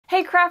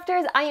Hey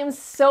crafters, I am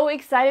so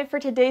excited for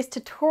today's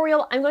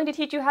tutorial. I'm going to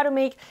teach you how to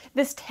make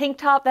this tank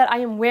top that I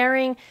am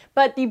wearing,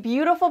 but the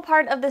beautiful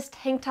part of this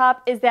tank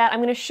top is that I'm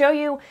going to show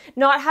you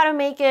not how to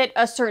make it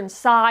a certain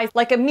size,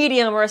 like a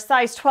medium or a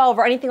size 12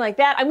 or anything like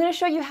that. I'm going to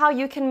show you how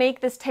you can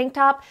make this tank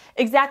top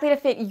exactly to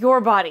fit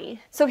your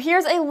body. So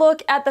here's a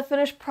look at the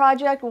finished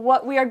project,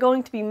 what we are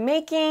going to be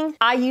making.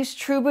 I used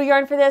Truboo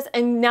yarn for this,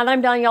 and now that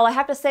I'm done, y'all, I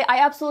have to say I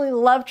absolutely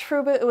love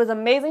Truboo. It was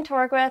amazing to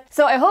work with.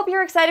 So I hope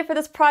you're excited for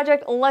this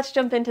project. Let's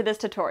jump into this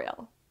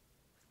tutorial.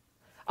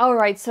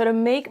 Alright, so to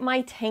make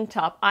my tank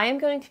top, I am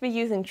going to be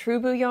using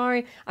Truboo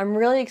yarn. I'm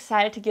really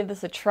excited to give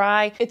this a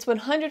try. It's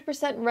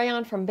 100%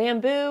 rayon from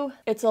bamboo.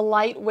 It's a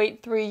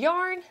lightweight 3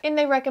 yarn, and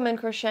they recommend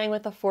crocheting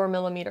with a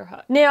 4mm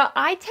hook. Now,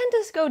 I tend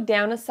to go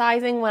down a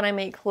sizing when I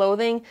make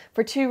clothing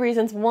for 2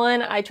 reasons.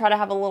 One, I try to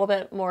have a little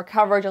bit more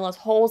coverage and less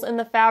holes in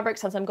the fabric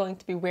since I'm going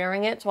to be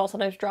wearing it, so I'll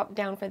sometimes drop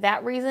down for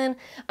that reason.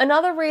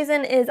 Another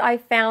reason is I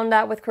found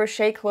that with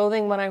crochet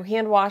clothing, when I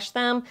hand wash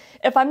them,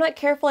 if I'm not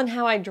careful in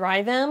how I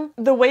dry them,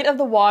 the weight of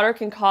the water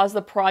can cause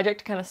the project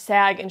to kind of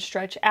sag and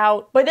stretch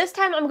out. But this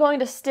time I'm going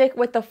to stick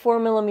with the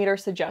 4mm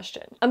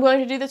suggestion. I'm going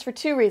to do this for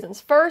 2 reasons.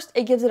 First,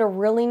 it gives it a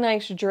really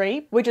nice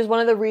drape, which is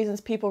one of the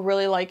reasons people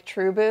really like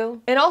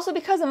Truboo. And also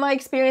because of my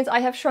experience, I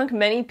have shrunk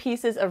many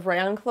pieces of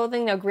rayon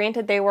clothing. Now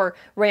granted, they were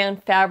rayon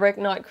fabric,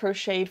 not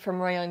crocheted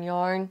from rayon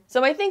yarn. So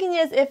my thinking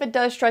is if it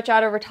does stretch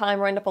out over time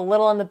or end up a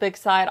little on the big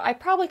side, I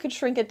probably could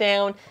shrink it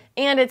down,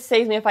 and it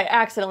saves me if I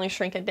accidentally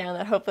shrink it down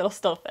that hopefully it'll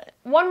still fit.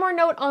 One more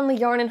note on the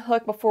yarn and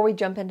hook before we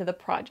jump into the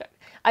project.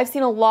 I've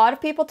seen a lot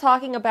of people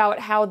talking about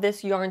how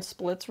this yarn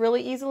splits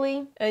really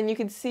easily, and you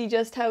can see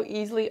just how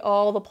easily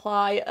all the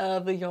ply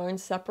of the yarn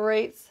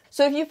separates.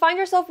 So if you find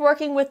yourself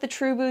working with the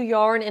Truboo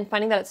yarn and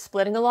finding that it's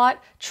splitting a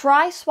lot,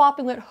 try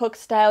swapping what hook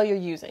style you're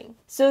using.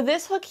 So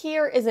this hook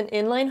here is an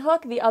inline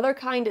hook, the other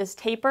kind is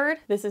tapered.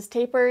 This is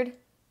tapered.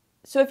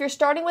 So if you're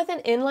starting with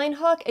an inline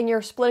hook and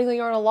you're splitting the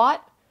yarn a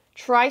lot,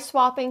 try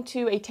swapping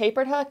to a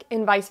tapered hook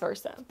and vice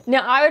versa.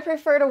 Now I would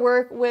prefer to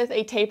work with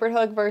a tapered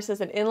hook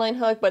versus an inline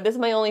hook, but this is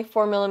my only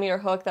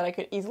 4mm hook that I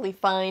could easily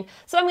find,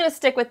 so I'm going to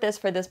stick with this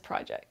for this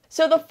project.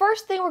 So the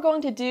first thing we're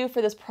going to do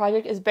for this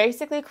project is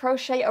basically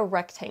crochet a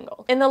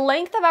rectangle. And the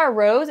length of our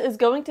rows is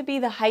going to be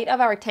the height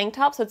of our tank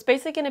top, so it's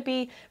basically going to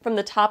be from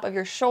the top of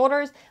your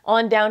shoulders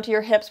on down to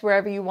your hips,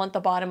 wherever you want the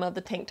bottom of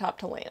the tank top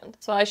to land.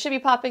 So I should be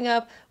popping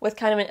up with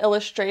kind of an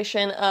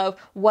illustration of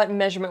what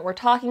measurement we're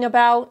talking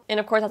about,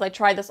 and of course as I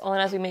try this on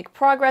as we make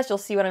progress, you'll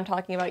see what I'm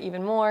talking about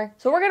even more.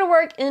 So we're going to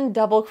work in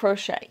double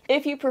crochet.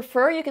 If you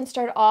prefer, you can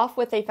start off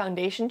with a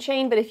foundation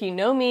chain, but if you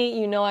know me,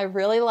 you know I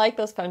really like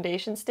those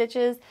foundation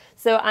stitches.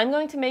 So I'm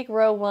going to make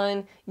row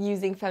 1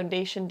 using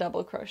foundation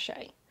double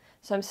crochet.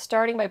 So I'm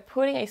starting by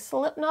putting a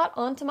slip knot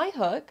onto my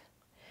hook,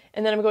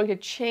 and then I'm going to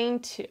chain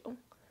 2.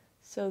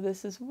 So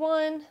this is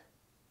 1,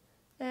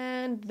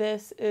 and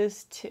this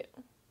is 2.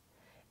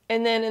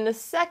 And then in the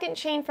second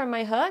chain from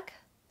my hook,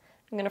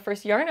 I'm going to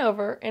first yarn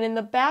over, and in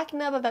the back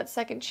nub of that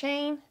second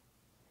chain,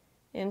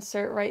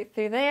 insert right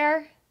through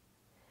there,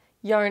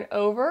 yarn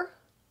over,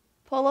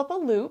 pull up a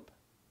loop,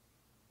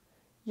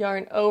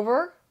 yarn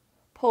over,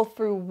 pull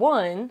through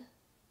 1,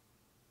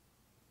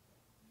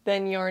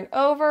 then yarn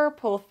over,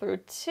 pull through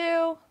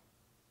 2,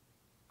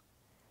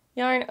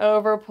 yarn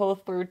over, pull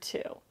through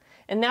 2.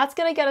 And that's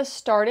going to get us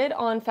started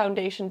on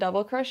foundation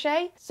double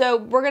crochet. So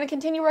we're going to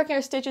continue working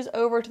our stitches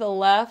over to the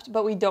left,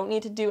 but we don't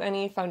need to do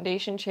any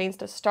foundation chains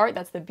to start.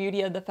 That's the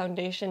beauty of the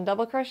foundation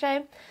double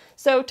crochet.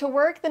 So to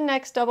work the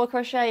next double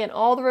crochet and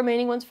all the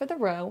remaining ones for the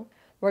row,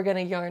 we're going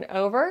to yarn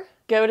over,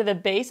 go to the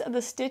base of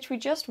the stitch we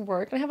just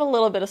worked. I have a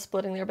little bit of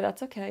splitting there, but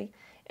that's okay.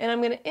 And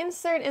I'm going to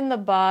insert in the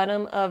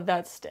bottom of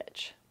that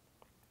stitch.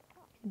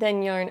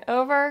 Then yarn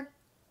over,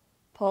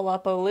 pull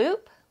up a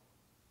loop,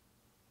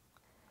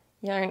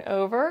 yarn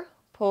over,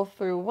 pull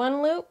through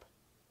 1 loop,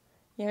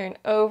 yarn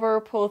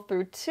over, pull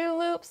through 2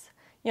 loops,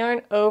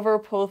 yarn over,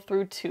 pull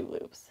through 2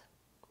 loops.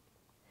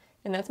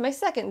 And that's my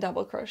second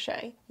double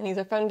crochet, and these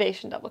are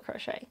foundation double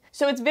crochet.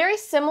 So it's very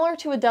similar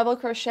to a double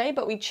crochet,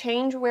 but we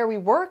change where we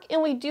work,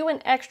 and we do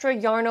an extra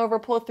yarn over,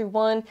 pull through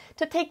 1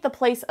 to take the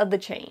place of the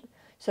chain.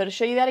 So to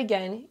show you that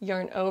again,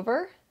 yarn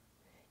over,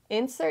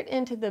 insert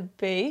into the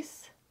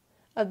base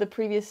of the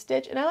previous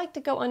stitch, and I like to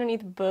go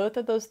underneath both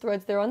of those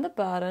threads there on the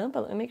bottom,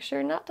 but let me make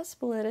sure not to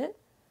split it.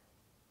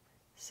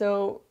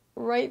 So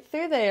right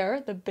through there,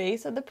 the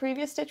base of the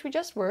previous stitch we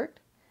just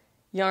worked,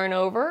 yarn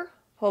over,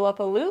 pull up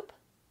a loop,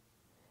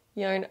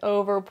 yarn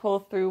over, pull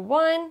through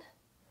 1,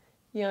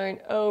 yarn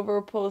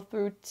over, pull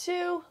through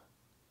 2,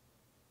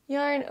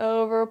 yarn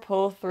over,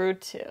 pull through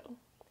 2.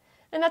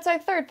 And that's our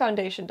third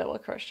foundation double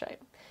crochet.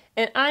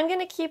 And I'm going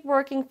to keep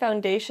working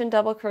foundation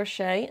double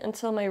crochet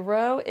until my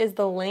row is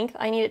the length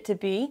I need it to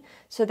be,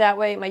 so that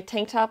way my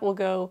tank top will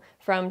go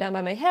from down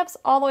by my hips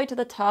all the way to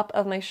the top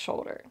of my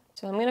shoulder.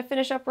 So I'm going to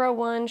finish up row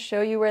 1,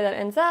 show you where that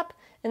ends up,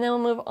 and then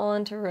we'll move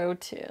on to row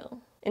 2.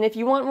 And if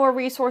you want more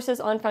resources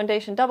on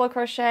foundation double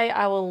crochet,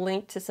 I will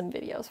link to some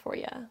videos for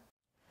you.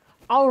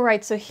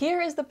 Alright, so here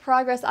is the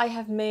progress I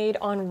have made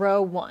on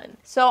row 1.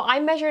 So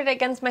I measured it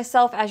against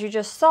myself as you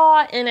just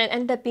saw, and it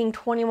ended up being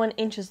 21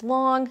 inches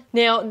long.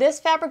 Now this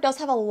fabric does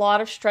have a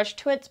lot of stretch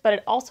to it, but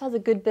it also has a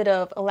good bit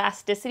of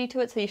elasticity to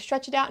it, so you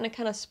stretch it out and it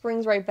kind of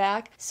springs right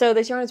back. So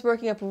this yarn is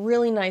working up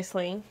really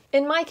nicely.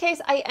 In my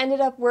case, I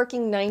ended up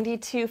working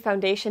 92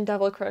 foundation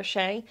double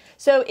crochet.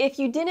 So if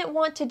you didn't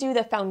want to do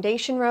the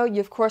foundation row, you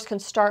of course can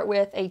start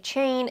with a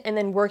chain and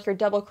then work your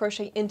double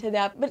crochet into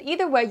that. But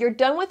either way, you're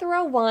done with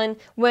row 1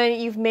 when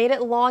you've made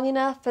it long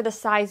enough for the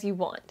size you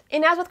want.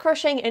 And as with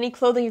crocheting any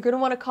clothing, you're going to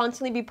want to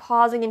constantly be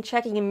pausing and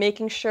checking and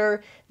making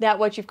sure that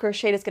what you've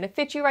crocheted is going to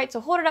fit you right. So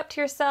hold it up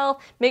to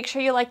yourself, make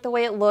sure you like the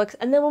way it looks,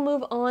 and then we'll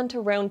move on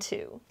to round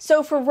 2.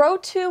 So for row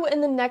 2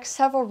 in the next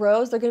several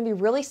rows, they're going to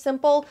be really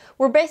simple.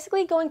 We're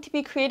basically going to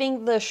be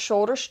creating the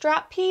shoulder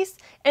strap piece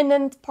and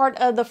then part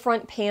of the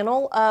front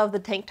panel of the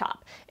tank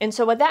top. And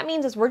so what that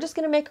means is we're just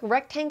going to make a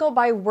rectangle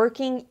by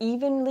working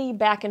evenly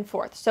back and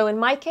forth. So in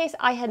my case,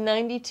 I had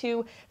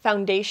 92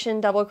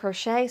 foundation double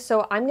crochet,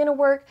 so I'm going to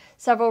work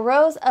several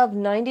rows of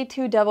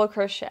 92 double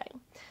crochet.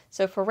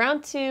 So for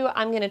round 2,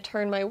 I'm going to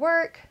turn my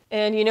work,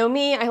 and you know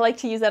me, I like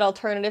to use that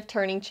alternative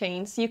turning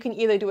chain. So you can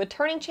either do a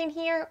turning chain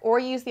here or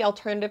use the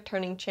alternative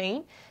turning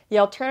chain. The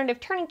alternative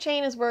turning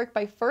chain is worked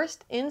by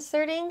first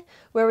inserting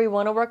where we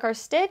want to work our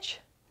stitch,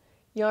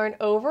 yarn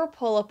over,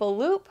 pull up a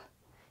loop,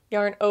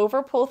 yarn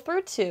over, pull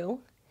through 2,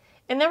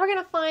 and then we're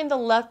going to find the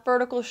left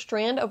vertical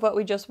strand of what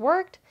we just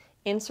worked,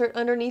 insert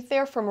underneath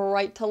there from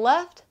right to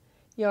left,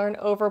 yarn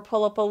over,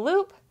 pull up a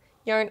loop,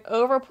 yarn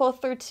over, pull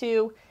through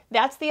 2.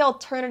 That's the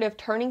alternative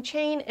turning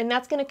chain, and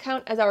that's going to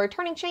count as our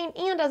turning chain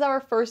and as our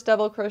first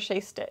double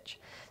crochet stitch.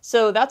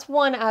 So that's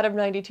 1 out of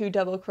 92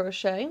 double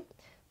crochet.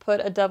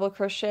 Put a double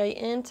crochet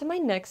into my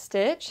next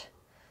stitch.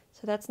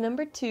 So that's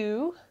number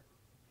 2.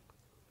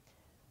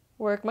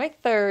 Work my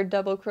third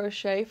double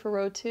crochet for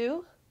row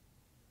 2.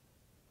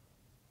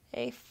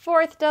 A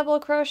fourth double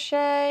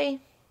crochet.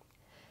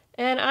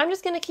 And I'm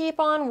just going to keep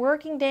on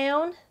working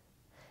down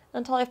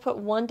until I've put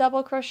 1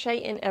 double crochet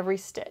in every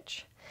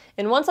stitch.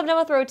 And once I'm done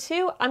with row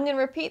 2, I'm going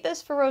to repeat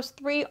this for rows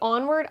 3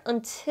 onward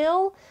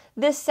until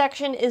this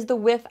section is the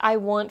width I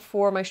want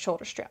for my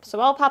shoulder strap. So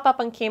I'll pop up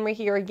on camera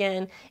here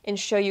again and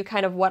show you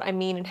kind of what I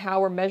mean and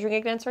how we're measuring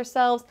against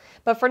ourselves.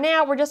 But for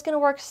now, we're just going to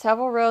work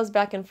several rows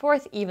back and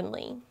forth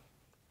evenly.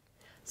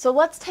 So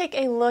let's take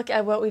a look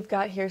at what we've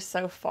got here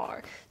so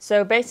far.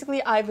 So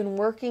basically, I've been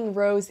working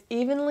rows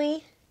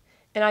evenly,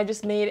 and I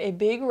just made a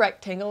big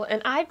rectangle,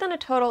 and I've done a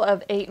total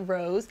of 8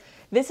 rows.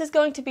 This is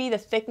going to be the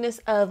thickness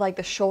of like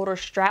the shoulder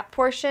strap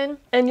portion.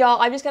 And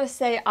y'all, I just gotta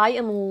say, I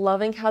am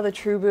loving how the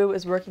Truboo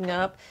is working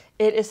up.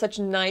 It is such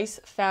nice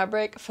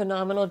fabric,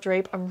 phenomenal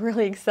drape. I'm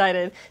really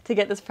excited to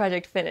get this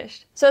project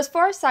finished. So as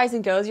far as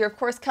sizing goes, you're of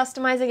course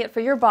customizing it for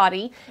your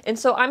body. And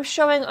so I'm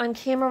showing on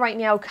camera right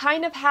now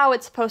kind of how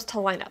it's supposed to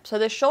line up. So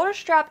the shoulder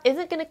strap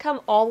isn't gonna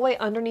come all the way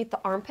underneath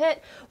the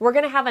armpit. We're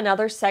gonna have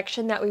another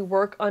section that we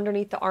work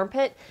underneath the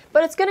armpit,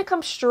 but it's gonna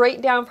come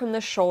straight down from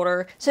the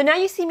shoulder. So now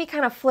you see me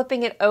kind of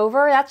flipping it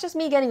over. That's just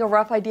me getting a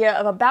rough idea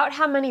of about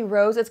how many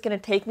rows it's gonna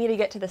take me to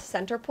get to the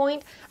center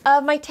point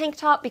of my tank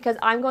top, because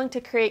I'm going to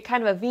create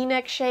kind of a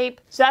V-neck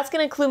shape. So that's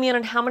going to clue me in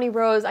on how many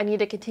rows I need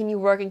to continue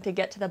working to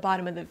get to the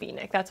bottom of the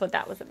V-neck. That's what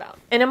that was about.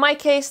 And in my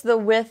case, the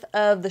width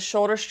of the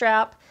shoulder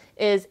strap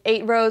is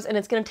 8 rows, and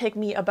it's going to take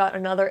me about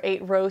another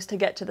 8 rows to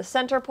get to the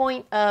center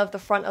point of the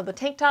front of the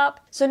tank top.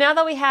 So now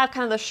that we have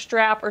kind of the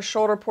strap or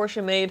shoulder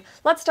portion made,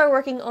 let's start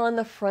working on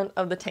the front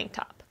of the tank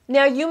top.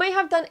 Now you may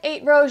have done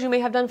 8 rows, you may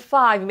have done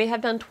 5, you may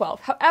have done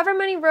 12. However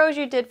many rows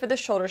you did for the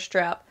shoulder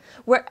strap,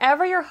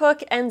 wherever your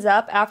hook ends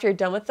up after you're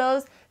done with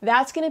those,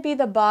 that's going to be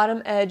the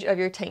bottom edge of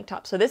your tank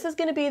top. So this is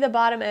going to be the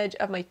bottom edge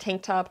of my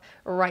tank top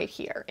right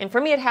here. And for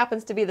me, it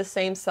happens to be the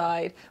same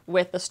side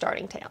with the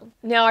starting tail.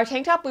 Now our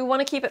tank top, we want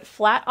to keep it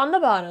flat on the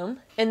bottom,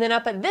 and then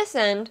up at this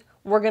end,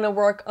 we're going to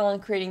work on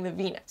creating the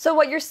V-neck. So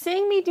what you're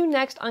seeing me do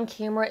next on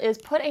camera is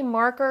put a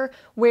marker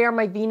where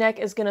my V-neck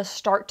is going to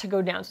start to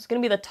go down. So it's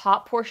going to be the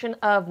top portion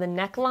of the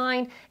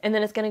neckline, and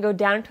then it's going to go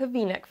down into a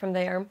V-neck from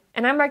there.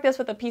 And I marked this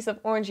with a piece of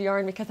orange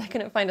yarn because I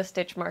couldn't find a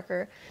stitch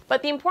marker.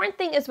 But the important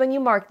thing is when you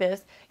mark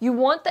this, you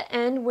want the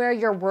end where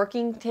your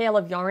working tail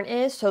of yarn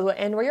is, so the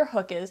end where your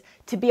hook is,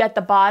 to be at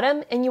the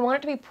bottom, and you want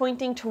it to be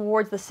pointing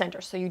towards the center.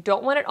 So you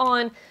don't want it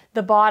on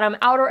the bottom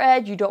outer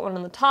edge, you don't want it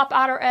on the top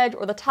outer edge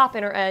or the top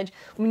inner edge.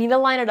 We need to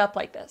line it up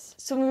like this.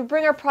 So when we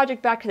bring our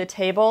project back to the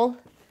table,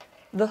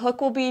 the hook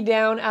will be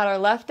down at our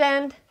left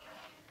end,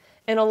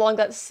 and along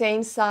that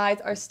same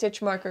side, our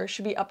stitch marker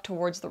should be up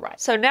towards the right.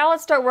 So now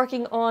let's start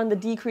working on the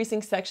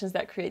decreasing sections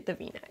that create the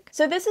V-neck.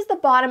 So this is the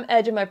bottom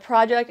edge of my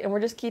project, and we're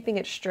just keeping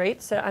it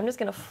straight. So I'm just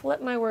gonna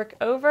flip my work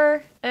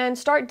over and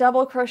start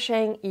double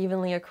crocheting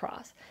evenly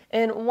across.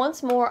 And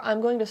once more,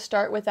 I'm going to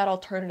start with that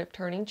alternative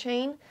turning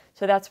chain.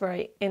 So that's where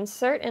I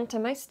insert into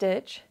my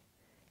stitch,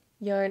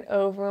 yarn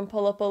over and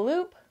pull up a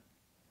loop,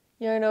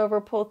 yarn over,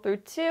 pull through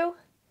 2,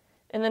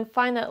 and then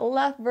find that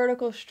left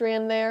vertical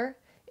strand there,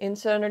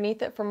 insert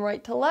underneath it from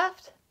right to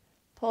left,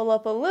 pull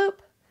up a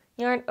loop,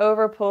 yarn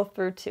over, pull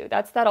through 2.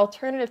 That's that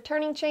alternative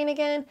turning chain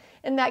again,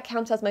 and that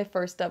counts as my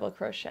first double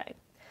crochet.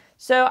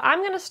 So I'm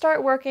going to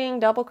start working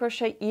double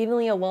crochet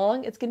evenly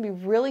along. It's going to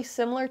be really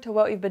similar to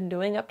what we've been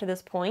doing up to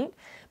this point.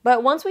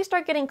 But once we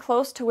start getting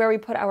close to where we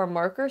put our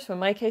marker, so in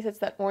my case it's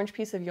that orange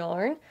piece of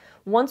yarn,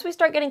 once we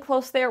start getting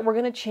close there, we're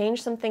going to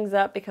change some things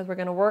up because we're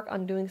going to work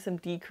on doing some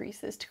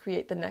decreases to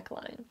create the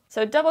neckline.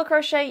 So double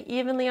crochet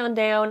evenly on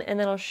down, and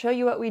then I'll show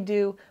you what we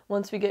do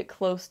once we get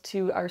close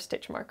to our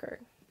stitch marker.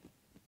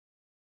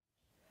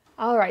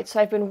 Alright, so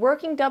I've been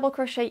working double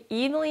crochet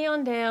evenly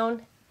on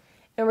down,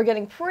 and we're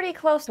getting pretty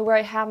close to where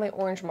I have my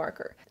orange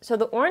marker. So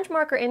the orange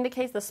marker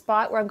indicates the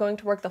spot where I'm going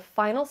to work the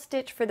final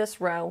stitch for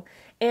this row,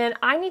 and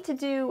I need to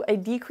do a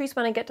decrease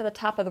when I get to the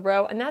top of the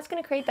row, and that's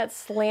going to create that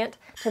slant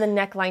to the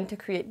neckline to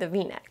create the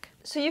V-neck.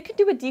 So you can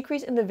do a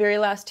decrease in the very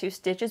last 2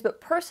 stitches,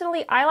 but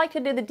personally I like to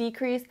do the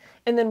decrease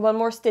and then one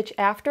more stitch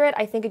after it.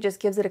 I think it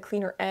just gives it a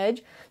cleaner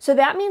edge. So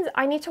that means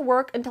I need to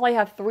work until I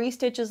have 3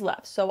 stitches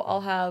left. So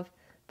I'll have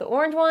the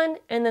orange one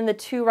and then the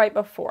 2 right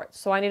before it.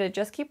 So I need to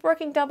just keep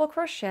working double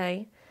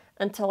crochet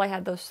until I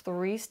had those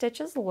 3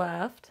 stitches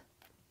left.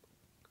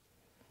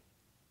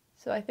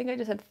 So I think I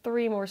just had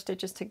 3 more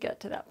stitches to get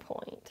to that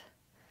point.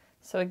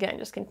 So again,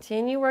 just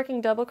continue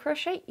working double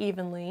crochet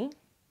evenly.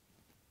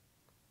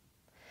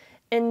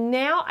 And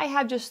now I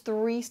have just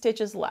 3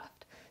 stitches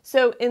left.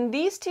 So in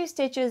these 2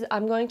 stitches,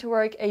 I'm going to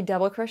work a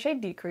double crochet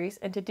decrease,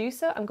 and to do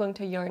so, I'm going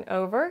to yarn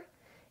over,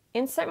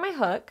 insert my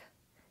hook,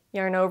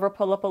 yarn over,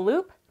 pull up a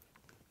loop,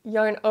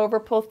 yarn over,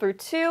 pull through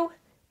 2,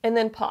 and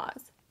then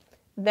pause.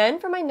 Then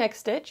for my next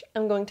stitch,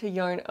 I'm going to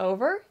yarn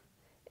over,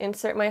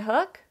 insert my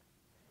hook,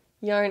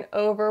 yarn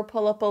over,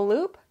 pull up a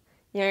loop,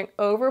 yarn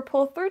over,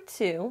 pull through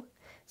 2.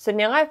 So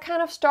now I've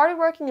kind of started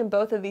working in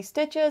both of these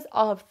stitches.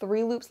 I'll have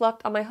 3 loops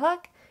left on my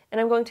hook, and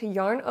I'm going to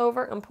yarn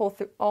over and pull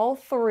through all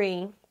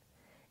 3,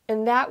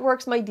 and that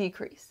works my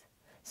decrease.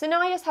 So now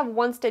I just have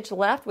 1 stitch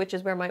left, which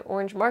is where my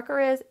orange marker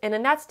is, and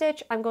in that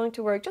stitch I'm going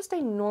to work just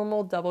a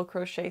normal double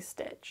crochet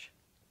stitch.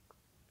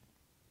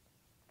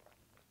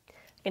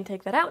 I can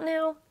take that out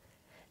now.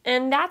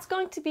 And that's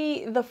going to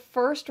be the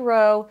first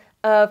row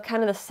of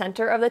kind of the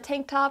center of the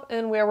tank top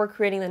and where we're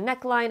creating the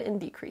neckline and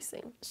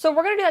decreasing. So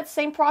we're going to do that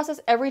same process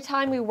every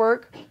time we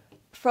work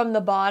from the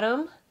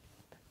bottom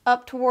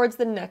up towards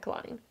the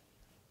neckline,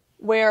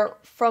 where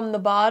from the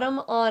bottom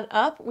on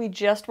up we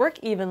just work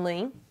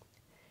evenly,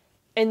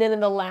 and then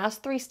in the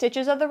last 3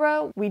 stitches of the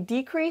row we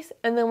decrease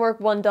and then work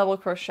 1 double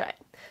crochet.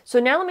 So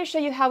now let me show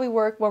you how we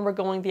work when we're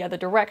going the other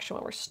direction,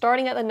 when we're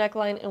starting at the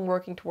neckline and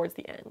working towards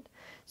the end.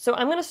 So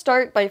I'm going to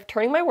start by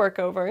turning my work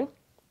over,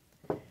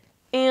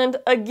 and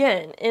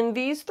again, in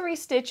these 3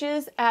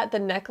 stitches at the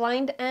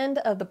neckline end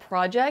of the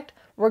project,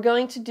 we're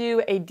going to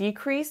do a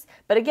decrease,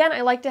 but again,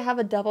 I like to have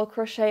a double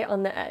crochet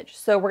on the edge.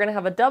 So we're going to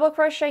have a double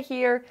crochet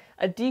here,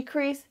 a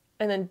decrease,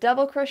 and then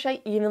double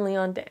crochet evenly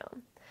on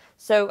down.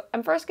 So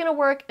I'm first going to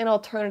work an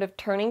alternative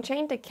turning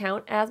chain to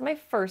count as my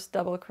first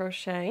double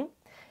crochet.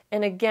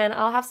 And again,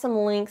 I'll have some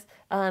links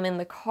in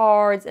the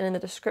cards and in the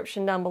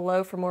description down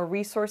below for more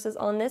resources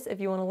on this if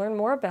you want to learn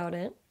more about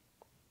it.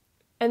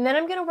 And then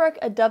I'm going to work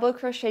a double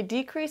crochet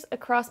decrease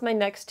across my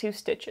next 2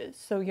 stitches.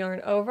 So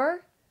yarn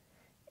over,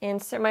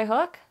 insert my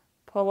hook,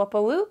 pull up a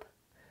loop,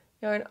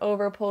 yarn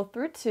over, pull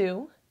through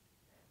 2,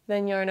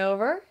 then yarn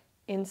over,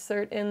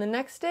 insert in the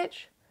next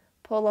stitch,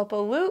 pull up a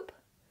loop,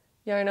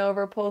 yarn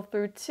over, pull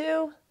through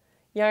 2,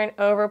 yarn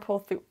over, pull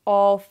through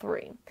all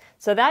 3.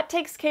 So that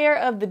takes care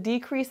of the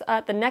decrease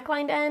at the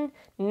neckline end.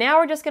 Now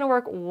we're just going to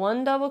work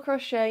 1 double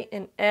crochet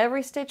in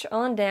every stitch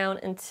on down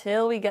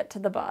until we get to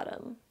the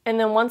bottom. And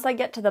then once I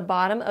get to the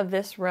bottom of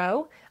this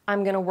row,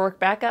 I'm going to work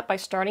back up by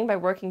starting by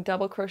working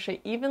double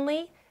crochet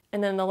evenly,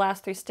 and then in the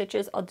last 3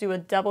 stitches I'll do a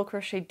double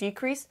crochet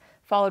decrease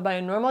followed by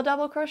a normal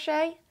double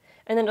crochet,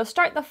 and then to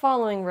start the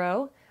following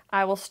row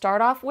I will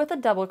start off with a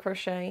double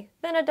crochet,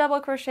 then a double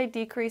crochet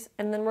decrease,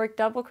 and then work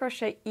double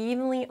crochet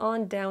evenly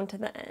on down to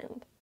the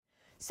end.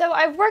 So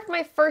I've worked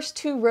my first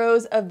 2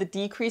 rows of the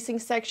decreasing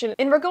section,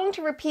 and we're going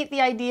to repeat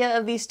the idea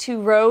of these 2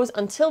 rows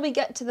until we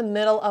get to the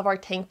middle of our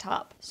tank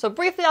top. So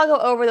briefly I'll go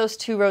over those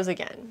 2 rows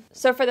again.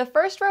 So for the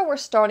first row we're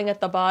starting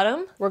at the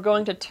bottom. We're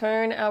going to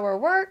turn our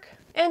work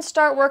and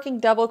start working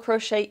double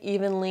crochet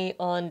evenly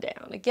on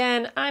down.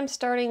 Again, I'm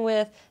starting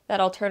with that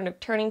alternative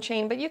turning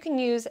chain, but you can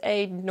use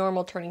a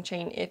normal turning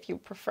chain if you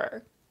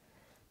prefer.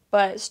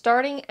 But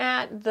starting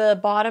at the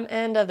bottom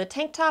end of the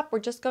tank top, we're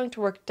just going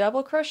to work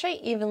double crochet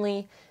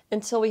evenly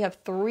until we have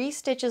 3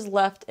 stitches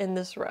left in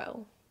this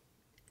row.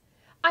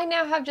 I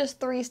now have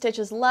just 3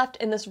 stitches left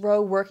in this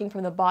row working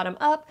from the bottom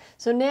up,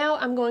 so now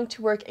I'm going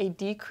to work a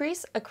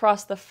decrease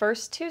across the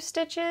first 2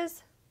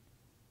 stitches,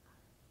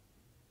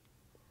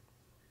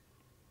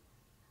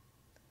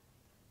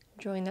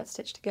 join that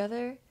stitch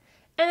together,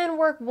 and then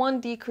work 1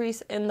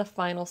 decrease in the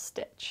final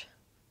stitch.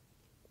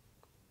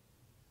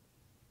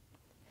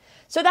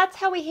 So that's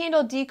how we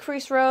handle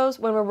decrease rows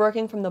when we're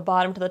working from the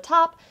bottom to the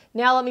top.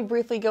 Now let me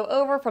briefly go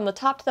over from the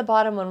top to the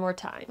bottom one more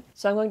time.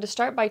 So I'm going to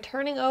start by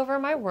turning over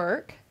my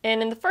work.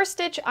 And in the first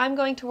stitch, I'm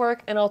going to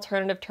work an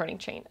alternative turning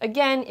chain.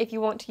 Again, if you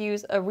want to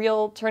use a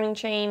real turning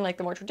chain, like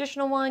the more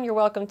traditional one, you're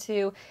welcome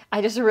to.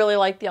 I just really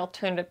like the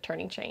alternative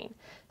turning chain.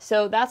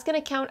 So that's going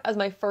to count as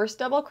my first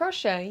double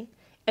crochet.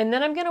 And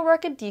then I'm going to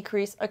work a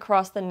decrease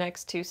across the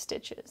next 2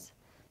 stitches.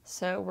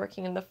 So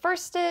working in the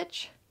first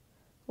stitch,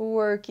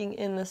 working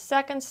in the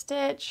second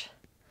stitch,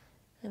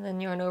 and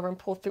then yarn over and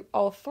pull through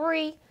all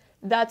 3.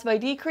 That's my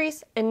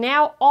decrease, and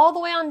now all the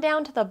way on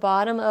down to the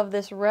bottom of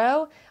this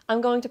row, I'm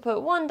going to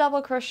put 1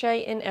 double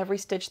crochet in every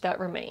stitch that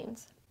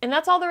remains. And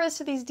that's all there is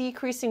to these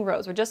decreasing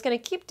rows. We're just going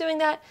to keep doing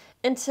that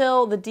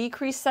until the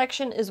decrease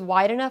section is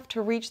wide enough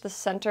to reach the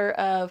center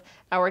of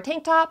our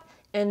tank top,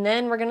 and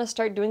then we're going to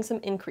start doing some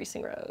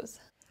increasing rows.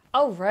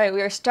 All right,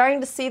 we are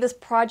starting to see this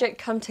project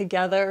come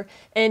together,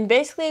 and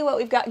basically what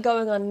we've got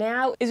going on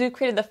now is we've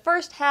created the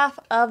first half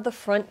of the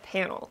front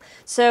panel.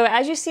 So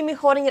as you see me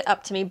holding it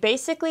up to me,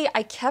 basically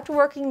I kept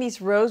working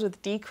these rows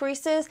with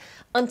decreases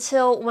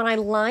until when I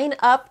line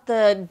up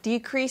the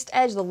decreased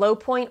edge, the low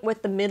point,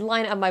 with the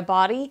midline of my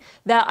body,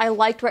 that I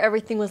liked where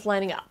everything was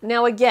lining up.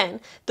 Now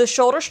again, the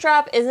shoulder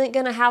strap isn't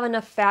going to have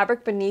enough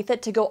fabric beneath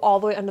it to go all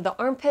the way under the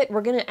armpit.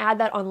 We're going to add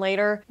that on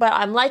later, but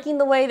I'm liking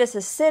the way this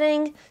is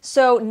sitting,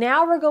 so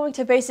now we're going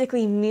to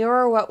basically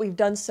mirror what we've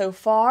done so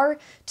far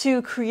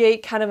to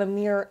create kind of a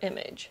mirror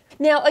image.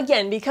 Now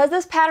again, because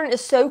this pattern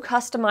is so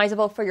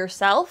customizable for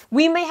yourself,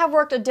 we may have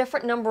worked a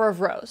different number of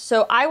rows.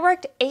 So I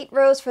worked 8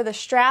 rows for the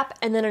strap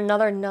and then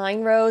another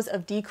 9 rows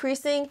of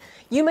decreasing.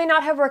 You may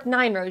not have worked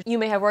 9 rows. You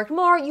may have worked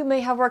more, you may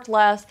have worked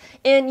less,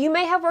 and you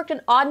may have worked an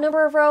odd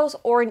number of rows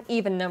or an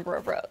even number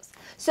of rows.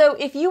 So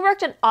if you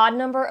worked an odd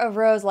number of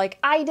rows like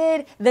I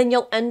did, then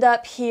you'll end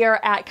up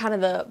here at kind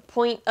of the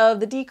point of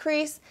the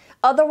decrease.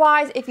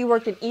 Otherwise, if you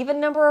worked an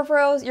even number of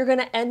rows, you're going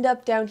to end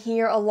up down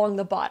here along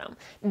the bottom.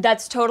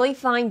 That's totally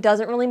fine,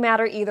 doesn't really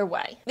matter either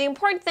way. The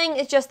important thing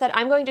is just that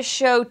I'm going to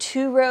show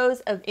 2 rows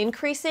of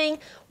increasing.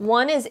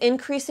 One is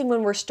increasing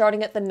when we're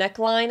starting at the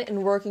neckline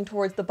and working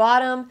towards the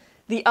bottom.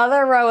 The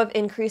other row of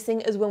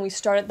increasing is when we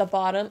start at the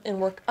bottom and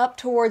work up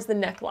towards the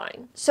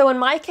neckline. So in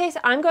my case,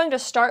 I'm going to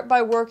start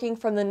by working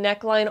from the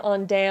neckline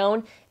on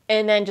down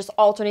and then just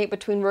alternate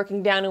between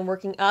working down and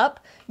working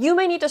up. You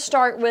may need to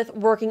start with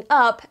working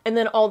up and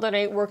then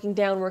alternate working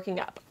down, working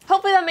up.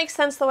 Hopefully that makes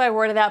sense the way I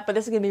worded that, but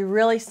this is going to be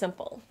really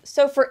simple.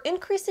 So for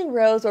increasing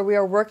rows where we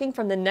are working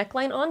from the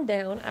neckline on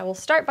down, I will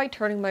start by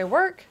turning my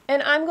work,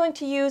 and I'm going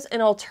to use an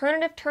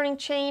alternative turning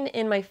chain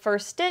in my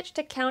first stitch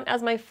to count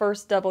as my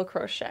first double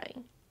crochet.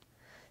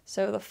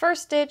 So the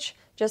first stitch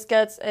just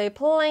gets a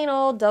plain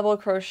old double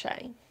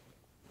crochet.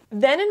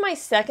 Then in my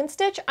second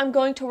stitch, I'm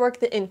going to work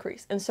the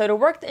increase. And so to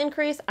work the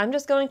increase, I'm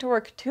just going to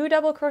work 2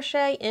 double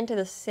crochet into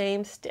the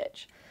same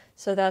stitch.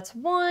 So that's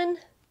 1,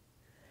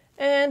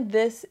 and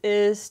this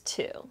is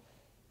 2.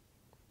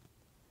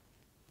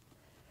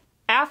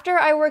 After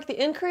I work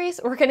the increase,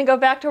 we're going to go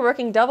back to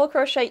working double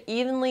crochet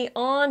evenly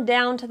on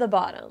down to the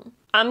bottom.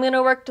 I'm going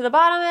to work to the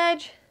bottom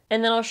edge,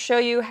 and then I'll show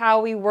you how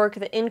we work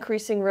the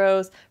increasing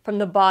rows from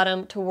the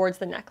bottom towards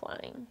the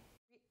neckline.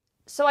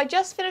 So I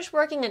just finished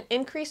working an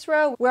increase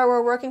row where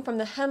we're working from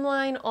the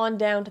hemline on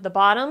down to the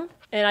bottom,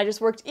 and I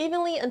just worked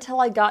evenly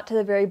until I got to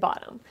the very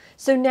bottom.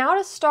 So now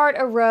to start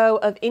a row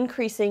of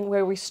increasing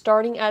where we're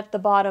starting at the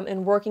bottom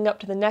and working up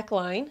to the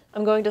neckline,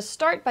 I'm going to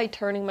start by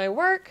turning my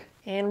work,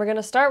 and we're going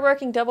to start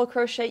working double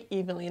crochet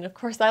evenly. And of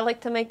course I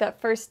like to make that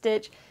first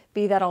stitch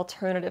be that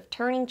alternative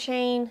turning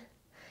chain,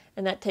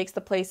 and that takes the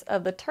place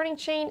of the turning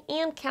chain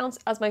and counts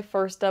as my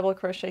first double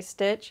crochet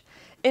stitch.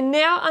 And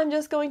now I'm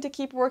just going to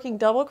keep working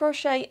double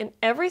crochet in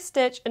every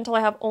stitch until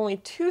I have only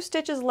 2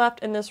 stitches left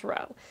in this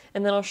row.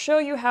 And then I'll show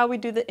you how we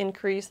do the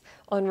increase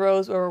on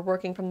rows where we're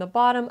working from the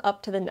bottom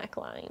up to the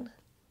neckline.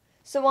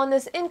 So on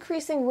this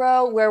increasing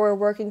row where we're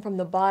working from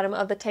the bottom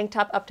of the tank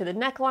top up to the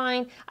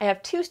neckline, I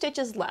have 2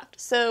 stitches left.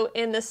 So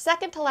in the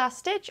second to last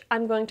stitch,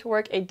 I'm going to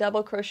work a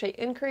double crochet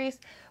increase,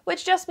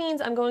 which just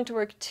means I'm going to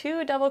work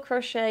 2 double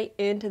crochet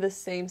into the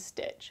same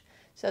stitch.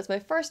 So that's my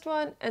first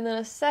one, and then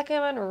a second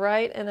one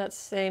right in that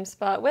same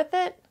spot with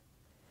it.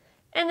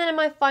 And then in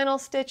my final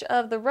stitch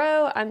of the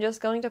row, I'm just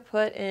going to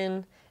put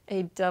in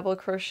a double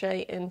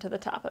crochet into the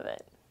top of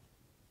it.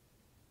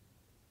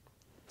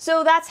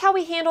 So that's how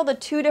we handle the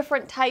 2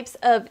 different types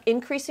of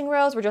increasing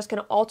rows. We're just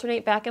going to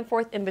alternate back and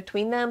forth in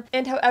between them.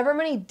 And however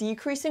many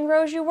decreasing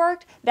rows you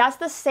worked, that's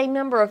the same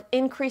number of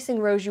increasing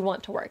rows you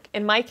want to work.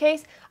 In my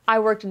case, I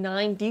worked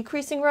 9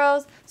 decreasing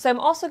rows, so I'm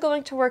also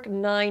going to work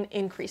 9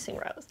 increasing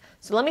rows.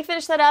 So let me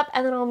finish that up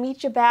and then I'll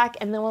meet you back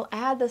and then we'll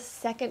add the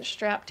second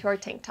strap to our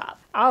tank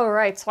top.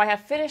 Alright, so I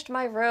have finished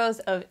my rows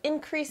of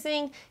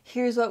increasing.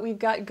 Here's what we've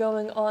got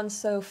going on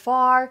so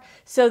far.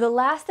 So the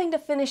last thing to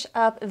finish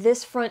up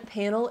this front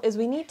panel is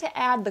we need to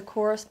add the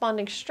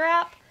corresponding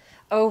strap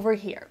over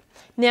here.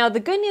 Now the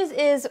good news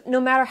is no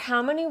matter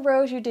how many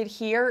rows you did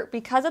here,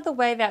 because of the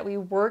way that we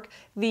work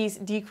these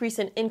decrease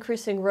and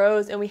increasing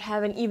rows and we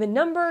have an even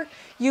number,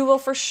 you will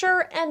for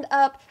sure end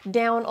up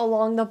down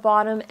along the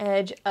bottom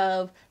edge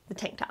of the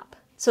tank top.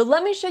 So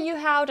let me show you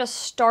how to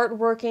start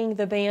working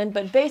the band,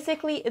 but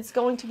basically it's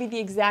going to be the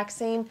exact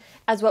same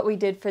as what we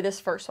did for this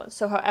first one.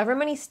 So however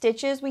many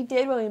stitches we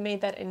did when we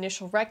made that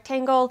initial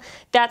rectangle,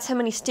 that's how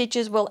many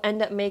stitches we'll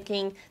end up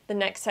making the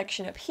next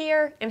section up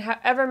here, and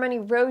however many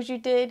rows you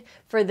did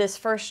for this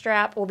first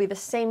strap will be the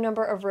same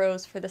number of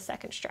rows for the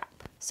second strap.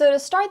 So to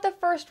start the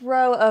first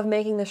row of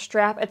making the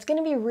strap, it's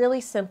going to be really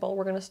simple.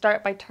 We're going to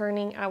start by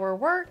turning our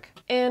work,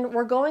 and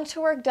we're going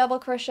to work double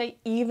crochet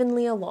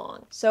evenly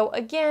along. So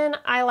again,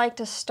 I like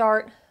to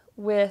start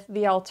with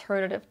the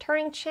alternative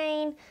turning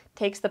chain,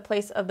 takes the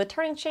place of the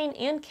turning chain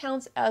and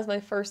counts as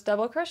my first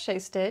double crochet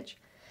stitch.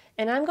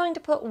 And I'm going to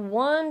put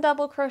one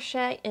double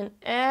crochet in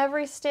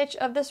every stitch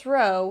of this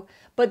row,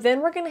 but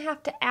then we're going to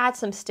have to add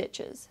some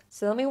stitches.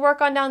 So let me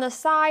work on down the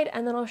side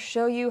and then I'll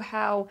show you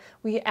how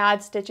we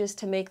add stitches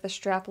to make the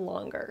strap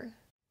longer.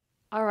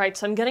 Alright,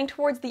 so I'm getting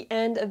towards the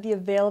end of the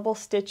available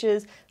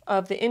stitches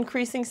of the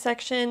increasing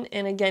section,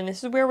 and again,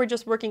 this is where we're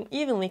just working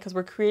evenly because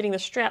we're creating the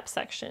strap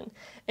section.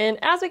 And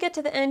as we get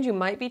to the end, you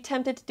might be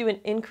tempted to do an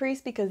increase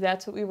because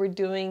that's what we were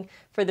doing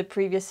for the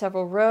previous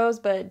several rows,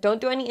 but don't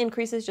do any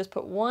increases, just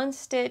put one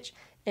stitch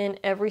in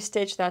every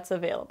stitch that's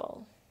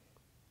available.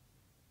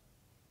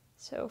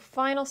 So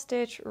final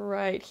stitch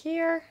right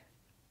here.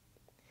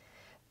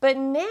 But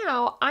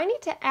now I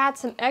need to add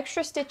some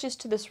extra stitches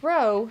to this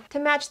row to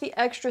match the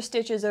extra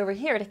stitches over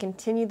here to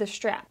continue the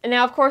strap. And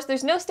now of course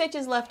there's no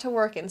stitches left to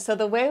work in, so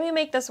the way we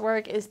make this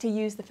work is to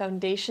use the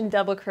foundation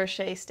double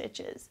crochet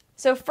stitches.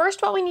 So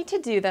first what we need to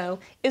do though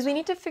is we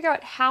need to figure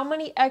out how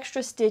many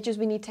extra stitches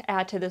we need to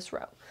add to this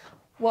row.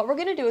 What we're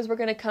going to do is we're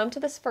going to come to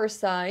this first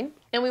side,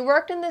 and we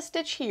worked in this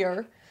stitch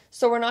here,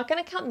 so we're not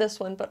going to count this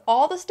one, but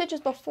all the stitches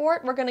before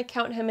it, we're going to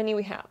count how many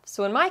we have.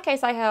 So in my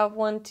case, I have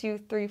 1, 2,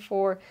 3,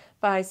 4,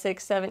 5,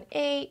 6, 7,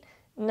 8,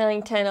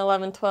 9, 10,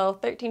 11,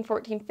 12, 13,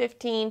 14,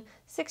 15,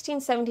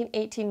 16, 17,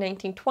 18,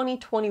 19, 20,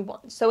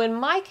 21. So in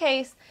my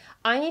case,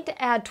 I need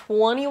to add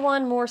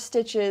 21 more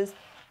stitches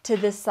to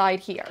this side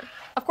here.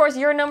 Of course,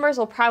 your numbers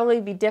will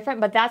probably be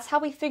different, but that's how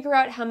we figure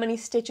out how many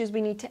stitches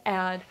we need to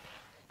add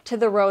to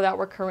the row that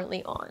we're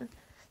currently on.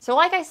 So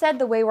like I said,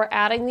 the way we're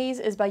adding these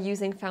is by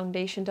using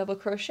foundation double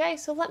crochet,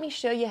 so let me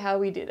show you how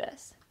we do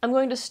this. I'm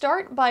going to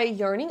start by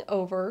yarning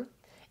over,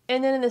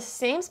 and then in the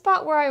same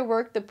spot where I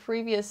worked the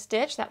previous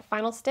stitch, that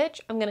final stitch,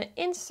 I'm going to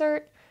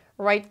insert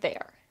right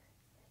there.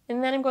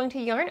 And then I'm going to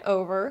yarn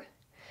over,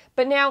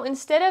 but now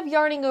instead of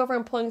yarning over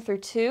and pulling through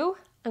 2,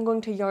 I'm going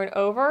to yarn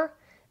over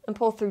and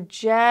pull through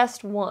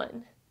just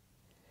 1.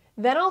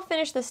 Then I'll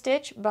finish the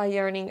stitch by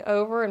yarning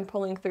over and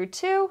pulling through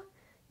 2,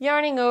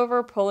 yarning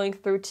over, pulling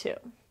through 2.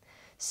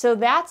 So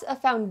that's a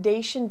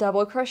foundation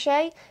double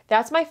crochet.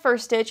 That's my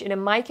first stitch, and in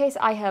my case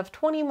I have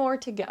 20 more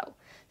to go.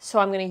 So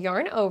I'm going to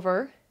yarn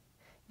over,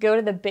 go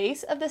to the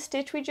base of the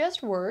stitch we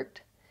just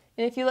worked,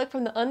 and if you look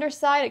from the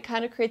underside it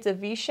kind of creates a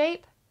V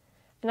shape,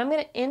 and I'm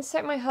going to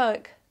insert my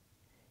hook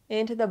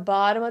into the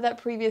bottom of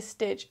that previous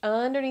stitch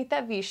underneath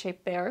that V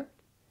shape there,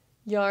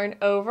 yarn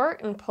over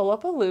and pull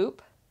up a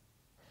loop.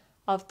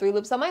 I'll have 3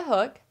 loops on my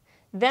hook.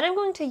 Then I'm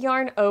going to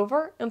yarn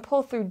over and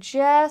pull through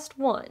just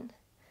 1.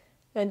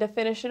 Then to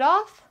finish it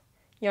off,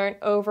 yarn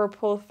over,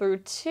 pull through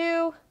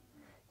 2,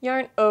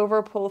 yarn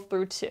over, pull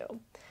through 2.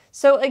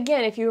 So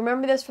again, if you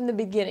remember this from the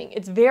beginning,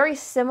 it's very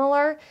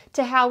similar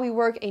to how we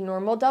work a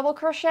normal double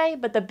crochet,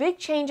 but the big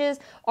changes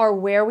are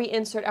where we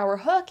insert our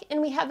hook,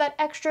 and we have that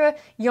extra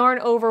yarn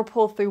over,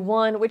 pull through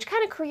 1, which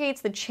kind of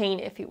creates the chain,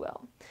 if you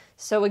will.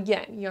 So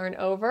again, yarn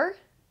over,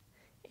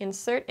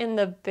 insert in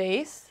the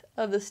base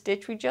of the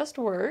stitch we just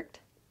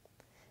worked.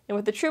 And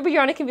with the Truboo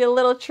yarn, it can be a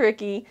little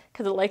tricky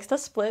because it likes to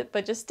split,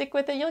 but just stick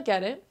with it, you'll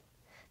get it.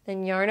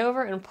 Then yarn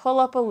over and pull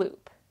up a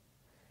loop.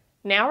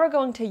 Now we're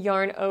going to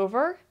yarn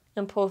over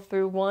and pull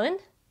through 1,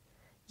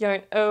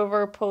 yarn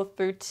over, pull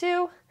through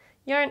 2,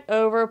 yarn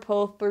over,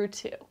 pull through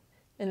 2.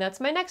 And that's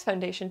my next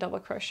foundation double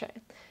crochet.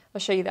 I'll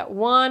show you that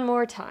one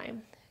more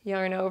time.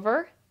 Yarn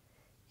over,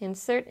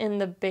 insert in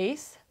the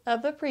base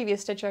of the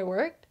previous stitch I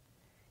worked,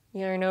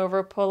 yarn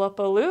over, pull up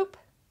a loop,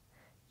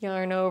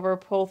 yarn over,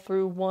 pull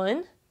through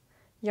 1,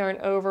 yarn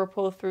over,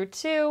 pull through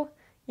 2,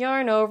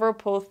 yarn over,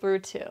 pull through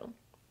 2.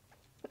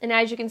 And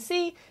as you can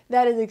see,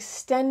 that is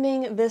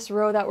extending this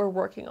row that we're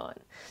working on.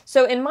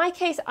 So in my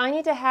case, I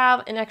need to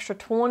have an extra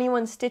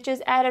 21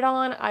 stitches added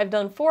on. I've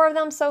done 4 of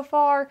them so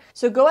far.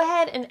 So go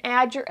ahead and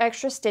add your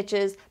extra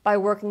stitches by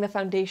working the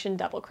foundation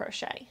double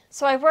crochet.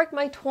 So I've worked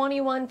my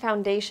 21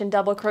 foundation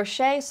double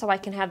crochet so I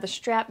can have the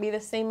strap be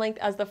the same length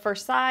as the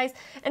first size,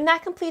 and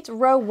that completes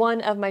row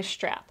 1 of my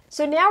strap.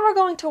 So now we're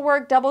going to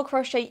work double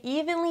crochet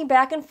evenly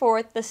back and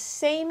forth the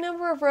same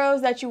number of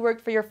rows that you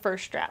worked for your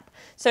first strap.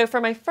 So for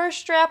my first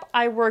strap,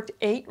 I worked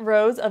 8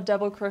 rows of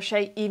double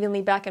crochet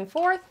evenly back and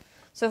forth.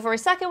 So for a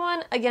second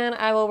one, again,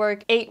 I will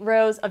work 8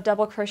 rows of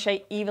double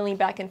crochet evenly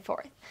back and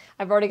forth.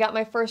 I've already got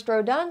my first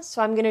row done,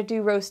 so I'm gonna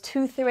do rows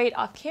 2 through 8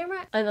 off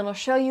camera, and then I'll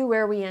show you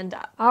where we end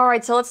up. All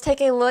right, so let's take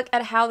a look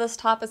at how this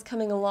top is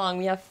coming along.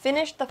 We have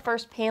finished the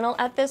first panel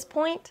at this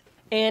point,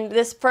 and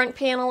this front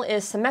panel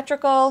is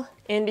symmetrical,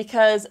 and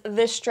because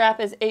this strap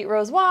is 8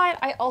 rows wide,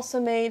 I also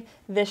made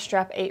this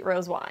strap 8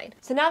 rows wide.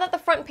 So now that the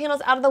front panel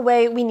is out of the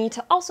way, we need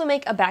to also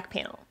make a back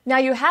panel. Now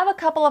you have a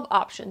couple of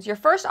options. Your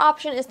first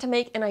option is to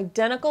make an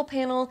identical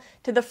panel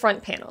to the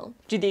front panel.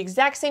 Do the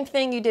exact same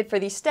thing you did for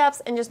these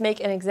steps and just make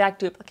an exact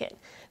duplicate.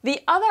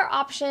 The other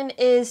option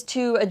is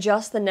to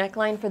adjust the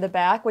neckline for the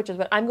back, which is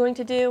what I'm going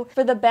to do.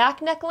 For the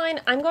back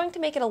neckline, I'm going to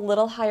make it a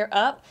little higher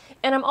up,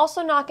 and I'm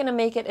also not going to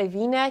make it a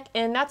V-neck,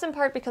 and that's in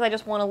part because I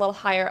just want a little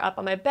higher up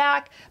on my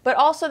back, but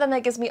also then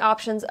that gives me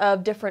options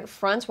of different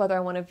fronts, whether I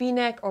want a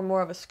V-neck or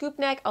more of a scoop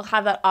neck. I'll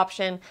have that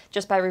option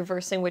just by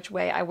reversing which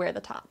way I wear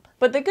the top.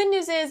 But the good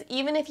news is,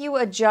 even if you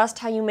adjust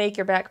how you make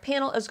your back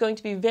panel, it's going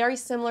to be very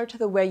similar to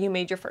the way you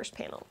made your first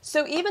panel.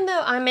 So even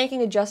though I'm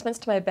making adjustments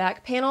to my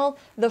back panel,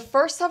 the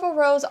first several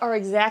rows are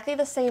exactly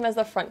the same as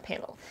the front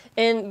panel.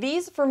 And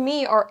these, for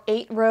me, are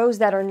 8 rows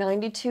that are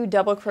 92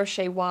 double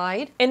crochet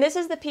wide. And this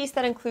is the piece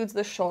that includes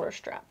the shoulder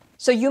strap.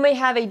 So you may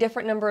have a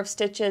different number of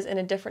stitches and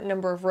a different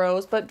number of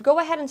rows, but go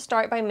ahead and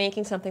start by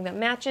making something that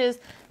matches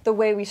the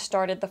way we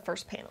started the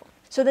first panel.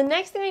 So the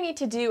next thing I need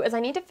to do is I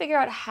need to figure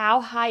out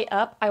how high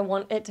up I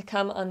want it to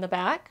come on the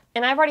back.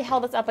 And I've already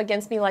held this up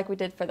against me like we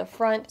did for the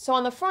front. So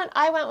on the front,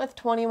 I went with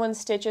 21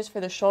 stitches for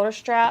the shoulder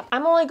strap.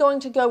 I'm only going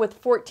to go with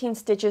 14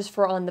 stitches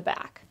for on the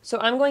back. So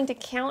I'm going to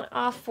count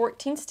off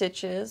 14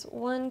 stitches.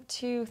 1,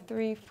 2,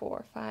 3,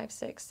 4, 5,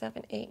 6,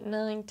 7, 8,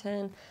 9,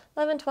 10,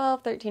 11,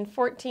 12, 13,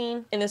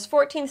 14. In this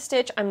 14th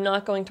stitch, I'm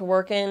not going to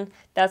work in.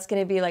 That's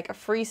going to be like a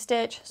free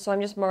stitch, so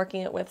I'm just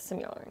marking it with some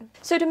yarn.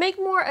 So to make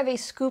more of a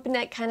scoop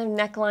neck kind of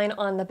neckline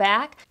on the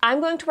back, I'm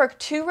going to work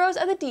 2 rows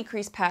of the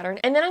decrease pattern,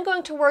 and then I'm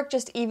going to work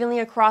just evenly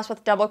across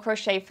with double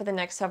crochet for the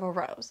next several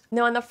rows.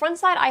 Now on the front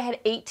side, I had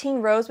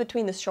 18 rows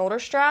between the shoulder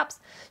straps,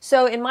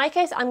 so in my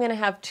case, I'm going to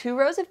have 2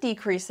 rows of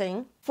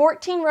decreasing,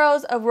 14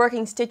 rows of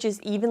working stitches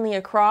evenly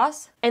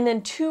across, and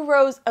then 2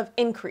 rows of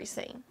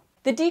increasing.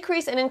 The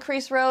decrease and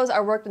increase rows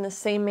are worked in the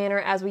same manner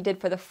as we did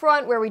for the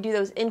front, where we do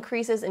those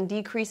increases and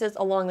decreases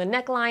along the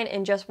neckline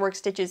and just work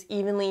stitches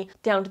evenly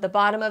down to the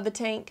bottom of the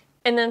tank.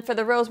 And then for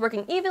the rows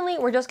working evenly,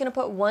 we're just going to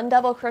put 1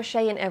 double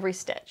crochet in every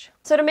stitch.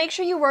 So to make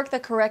sure you work the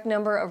correct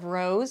number of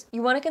rows,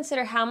 you want to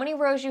consider how many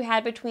rows you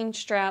had between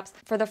straps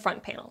for the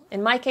front panel.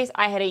 In my case,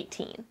 I had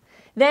 18.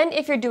 Then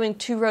if you're doing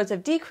 2 rows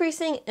of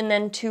decreasing and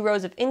then 2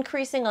 rows of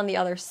increasing on the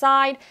other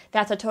side,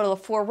 that's a total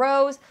of 4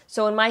 rows.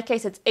 So in my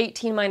case, it's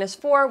 18 minus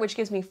 4, which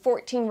gives me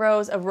 14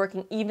 rows of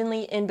working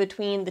evenly in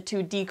between the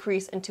 2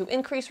 decrease and 2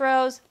 increase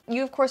rows.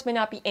 You of course may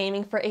not be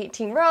aiming for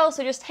 18 rows,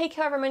 so just take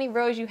however many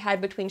rows you had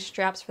between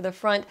straps for the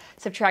front,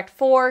 subtract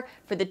 4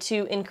 for the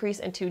 2 increase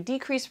and 2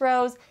 decrease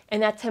rows,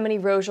 and that's how many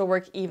rows you'll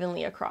work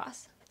evenly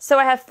across. So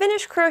I have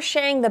finished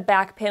crocheting the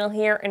back panel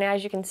here, and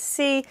as you can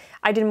see,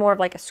 I did more of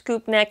like a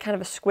scoop neck, kind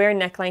of a square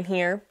neckline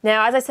here.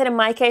 Now, as I said, in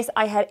my case,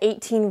 I had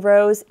 18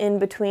 rows in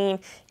between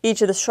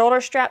each of the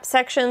shoulder strap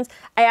sections.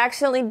 I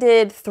accidentally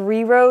did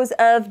 3 rows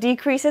of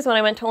decreases when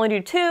I meant to only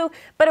do 2,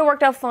 but it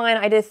worked out fine.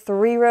 I did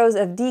 3 rows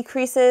of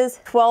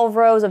decreases, 12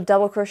 rows of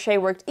double crochet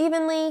worked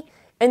evenly,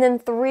 and then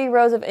 3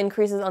 rows of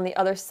increases on the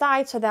other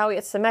side, so that way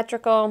it's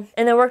symmetrical.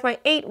 And then worked my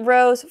 8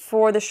 rows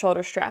for the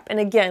shoulder strap. And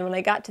again, when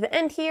I got to the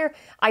end here,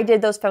 I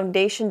did those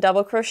foundation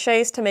double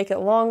crochets to make it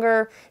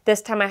longer.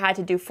 This time I had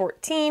to do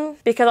 14,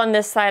 because on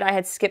this side I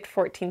had skipped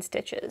 14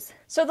 stitches.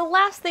 So the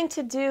last thing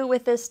to do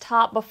with this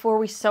top before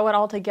we sew it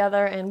all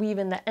together and weave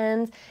in the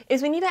ends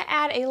is we need to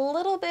add a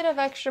little bit of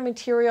extra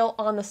material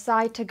on the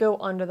side to go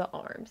under the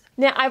arms.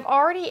 Now I've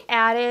already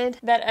added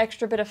that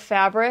extra bit of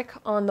fabric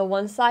on the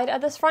one side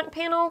of this front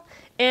panel,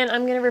 and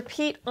I'm going to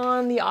repeat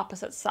on the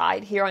opposite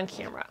side here on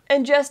camera.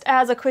 And just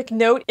as a quick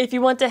note, if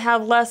you want to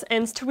have less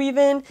ends to weave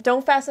in,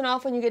 don't fasten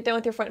off when you get done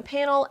with your front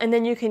panel, and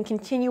then you can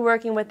continue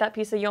working with that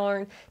piece of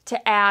yarn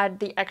to add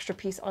the extra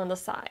piece on the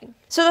side.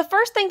 So the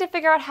first thing to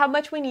figure out how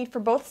much we need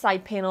for both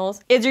side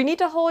panels is you need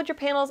to hold your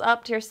panels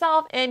up to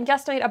yourself and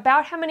guesstimate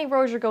about how many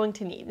rows you're going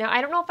to need. Now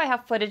I don't know if I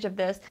have footage of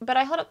this, but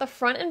I held up the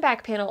front and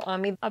back panel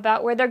on me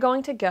about where they're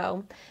going to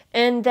go,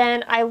 and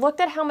then I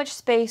looked at how much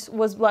space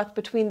was left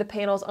between the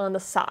panels on the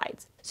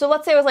sides. So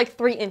let's say it was like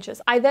 3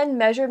 inches. I then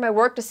measured my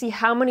work to see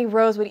how many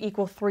rows would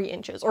equal 3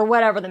 inches, or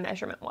whatever the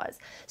measurement was.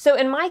 So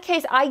in my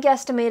case, I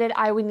guesstimated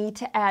I would need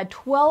to add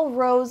 12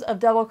 rows of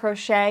double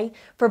crochet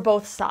for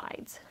both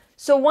sides.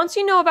 So once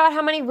you know about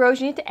how many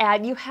rows you need to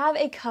add, you have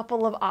a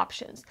couple of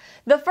options.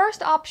 The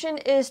first option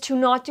is to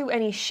not do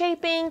any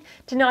shaping,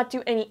 to not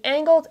do any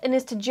angles, and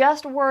is to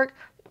just work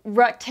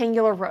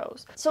rectangular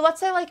rows. So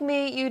let's say like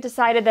me, you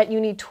decided that you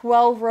need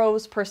 12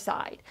 rows per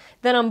side.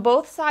 Then on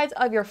both sides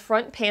of your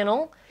front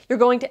panel, you're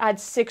going to add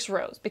 6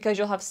 rows, because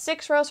you'll have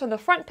 6 rows from the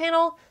front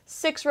panel,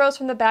 6 rows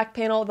from the back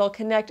panel. They'll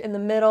connect in the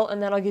middle,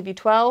 and that'll give you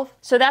 12.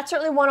 So that's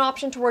certainly one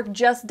option to work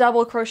just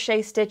double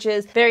crochet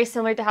stitches, very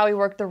similar to how we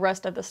worked the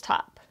rest of this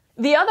top.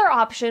 The other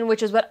option,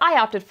 which is what I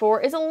opted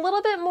for, is a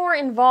little bit more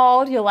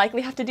involved. You'll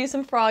likely have to do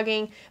some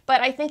frogging,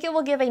 but I think it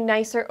will give a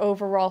nicer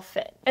overall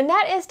fit. And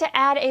that is to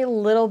add a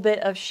little bit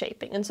of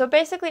shaping. And so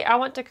basically I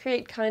want to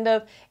create kind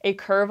of a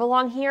curve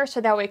along here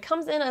so that way it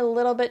comes in a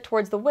little bit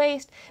towards the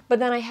waist, but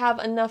then I have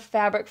enough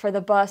fabric for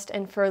the bust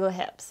and for the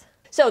hips.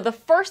 So the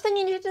first thing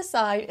you need to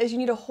decide is you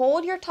need to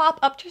hold your top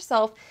up to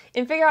yourself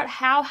and figure out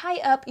how high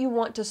up you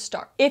want to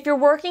start. If you're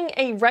working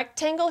a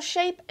rectangle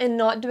shape and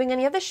not doing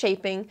any of the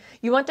shaping,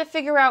 you want to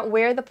figure out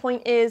where the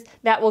point is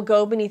that will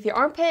go beneath your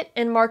armpit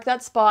and mark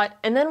that spot,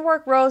 and then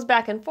work rows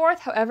back and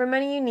forth, however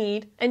many you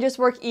need, and just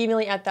work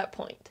evenly at that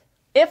point.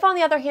 If on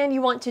the other hand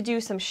you want to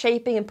do some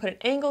shaping and put an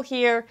angle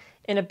here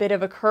and a bit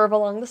of a curve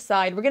along the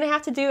side, we're going to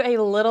have to do a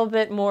little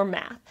bit more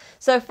math.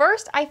 So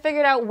first I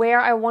figured out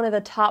where I wanted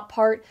the top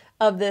part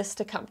of this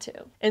to come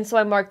to, and so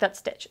I marked that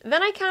stitch.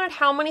 Then I counted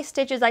how many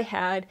stitches I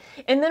had,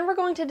 and then we're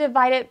going to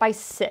divide it by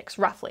 6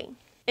 roughly.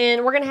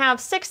 And we're going to have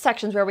 6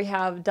 sections where we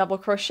have double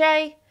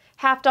crochet,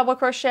 half double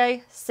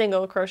crochet,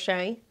 single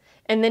crochet,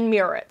 and then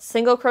mirror it.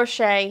 Single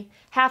crochet,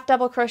 half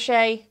double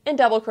crochet, and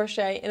double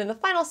crochet, and in the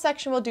final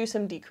section we'll do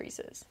some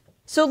decreases.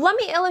 So let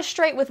me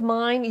illustrate with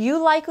mine. You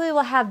likely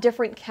will have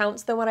different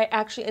counts than what I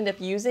actually end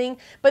up using,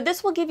 but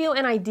this will give you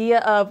an idea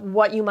of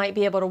what you might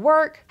be able to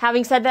work.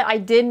 Having said that, I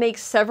did make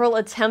several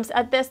attempts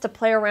at this to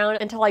play around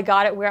until I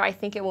got it where I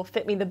think it will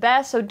fit me the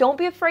best, so don't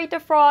be afraid to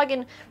frog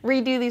and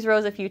redo these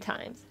rows a few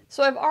times.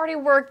 So I've already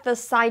worked the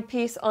side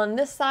piece on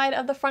this side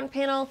of the front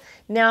panel.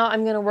 Now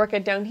I'm going to work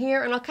it down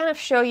here, and I'll kind of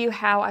show you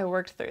how I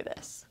worked through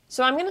this.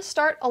 So I'm going to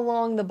start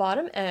along the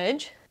bottom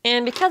edge.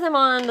 And because I'm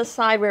on the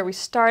side where we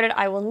started,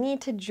 I will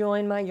need to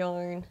join my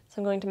yarn. So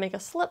I'm going to make a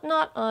slip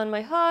knot on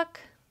my hook.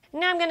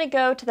 Now I'm going to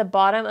go to the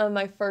bottom of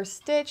my first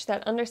stitch,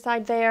 that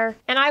underside there.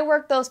 And I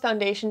worked those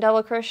foundation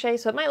double crochet,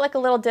 so it might look a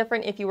little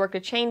different if you worked a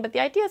chain, but the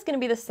idea is going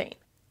to be the same.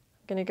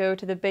 I'm going to go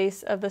to the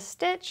base of the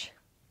stitch,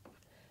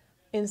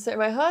 insert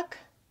my hook,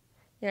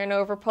 yarn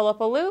over, pull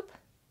up a loop,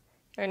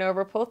 yarn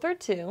over, pull through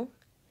 2,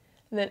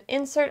 and then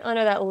insert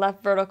under that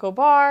left vertical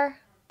bar,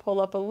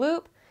 pull up a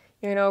loop,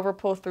 yarn over,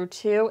 pull through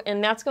 2,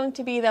 and that's going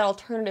to be that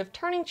alternative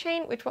turning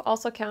chain, which will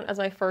also count as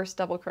my first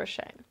double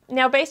crochet.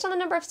 Now, based on the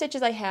number of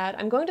stitches I had,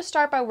 I'm going to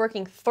start by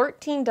working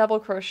 13 double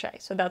crochet.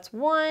 So that's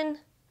 1,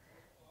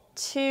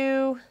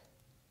 2,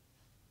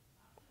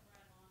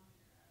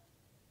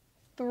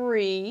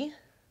 3,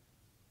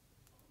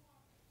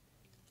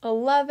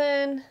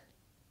 11,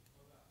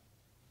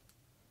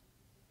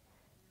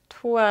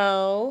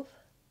 12,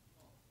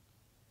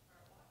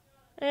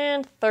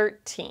 and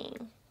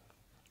 13.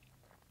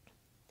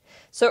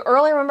 So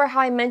earlier, remember how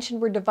I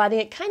mentioned we're dividing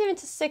it kind of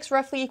into 6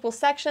 roughly equal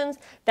sections?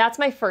 That's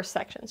my first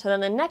section. So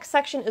then the next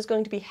section is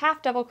going to be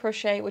half double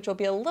crochet, which will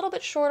be a little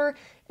bit shorter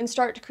and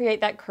start to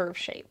create that curve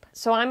shape.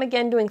 So I'm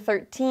again doing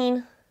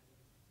 13.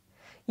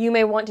 You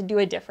may want to do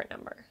a different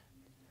number.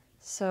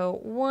 So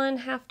 1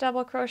 half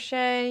double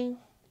crochet,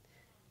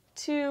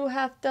 2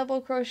 half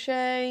double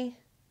crochet,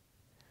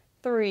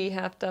 3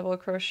 half double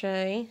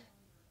crochet,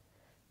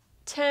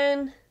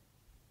 10,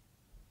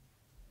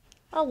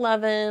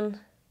 11,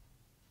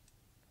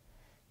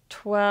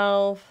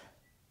 12,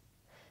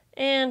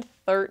 and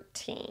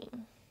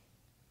 13.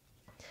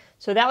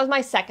 So that was my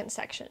second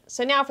section.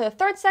 So now for the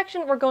third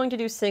section, we're going to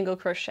do single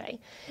crochet.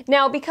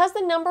 Now, because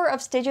the number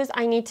of stitches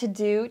I need to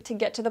do to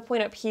get to the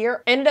point up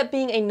here ended up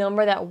being a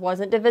number that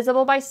wasn't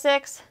divisible by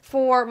 6,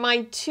 for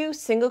my 2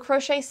 single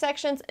crochet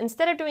sections,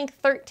 instead of doing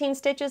 13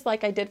 stitches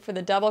like I did for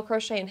the double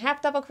crochet and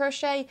half double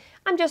crochet,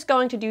 I'm just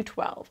going to do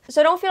 12.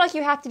 So don't feel like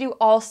you have to do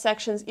all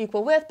sections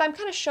equal width, but I'm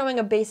kind of showing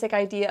a basic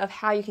idea of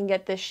how you can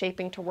get this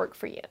shaping to work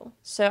for you.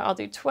 So I'll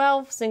do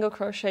 12 single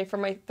crochet for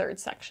my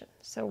third section.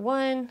 So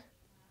 1,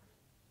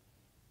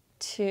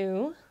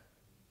 2,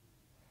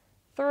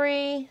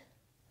 3,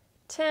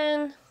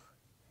 10,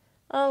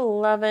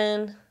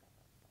 11,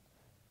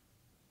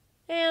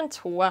 and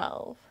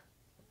 12.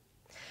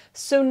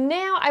 So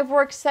now I've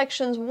worked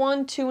sections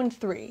 1, 2, and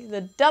 3,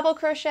 the double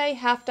crochet,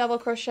 half double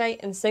crochet,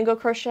 and single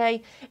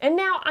crochet, and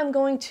now I'm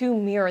going to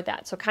mirror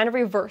that, so kind of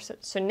reverse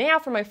it. So now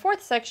for my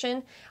fourth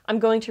section, I'm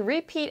going to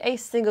repeat a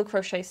single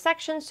crochet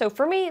section. So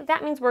for me,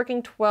 that means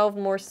working 12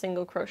 more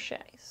single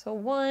crochet. So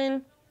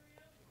 1,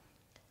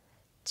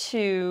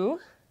 2,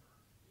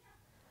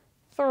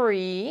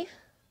 3,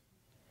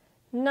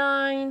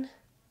 9,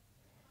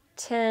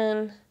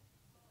 10,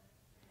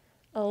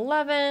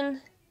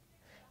 11,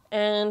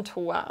 and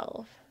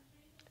 12.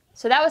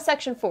 So that was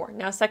section 4.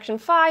 Now section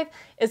 5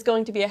 is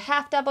going to be a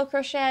half double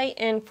crochet,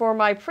 and for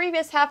my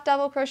previous half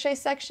double crochet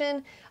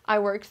section, I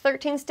worked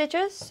 13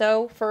 stitches.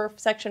 So for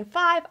section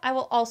 5, I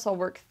will also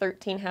work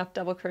 13 half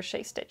double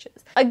crochet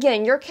stitches.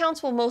 Again, your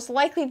counts will most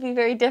likely be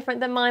very different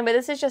than mine, but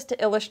this is just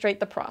to illustrate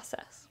the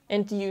process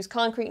and to use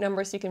concrete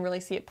numbers so you can really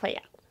see it play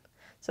out.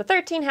 So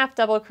 13 half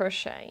double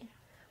crochet,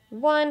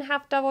 1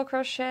 half double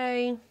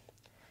crochet,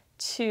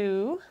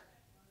 2,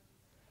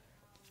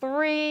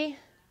 3,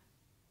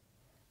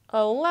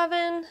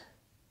 11,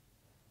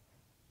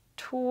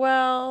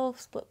 12,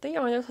 split the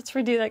yarn, let's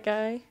redo that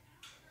guy,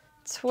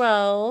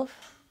 12,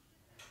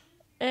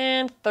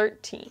 and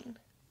 13.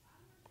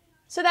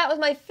 So that was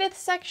my 5th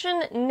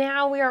section.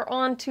 Now we are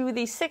on to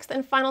the 6th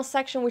and final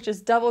section, which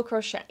is double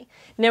crochet.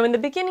 Now in the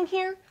beginning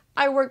here,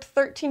 I worked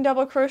 13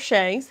 double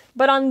crochets,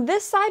 but on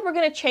this side we're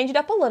going to change it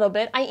up a little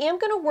bit. I am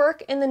going to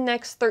work in the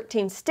next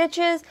 13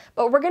 stitches,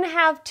 but we're going to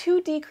have 2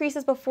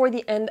 decreases before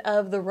the end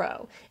of the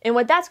row. And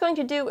what that's going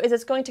to do is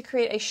it's going to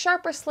create a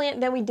sharper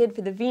slant than we did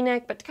for the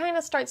V-neck, but to kind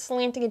of start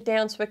slanting it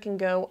down so it can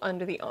go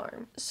under the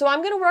arm. So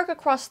I'm going to work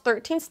across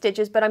 13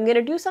 stitches, but I'm going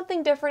to do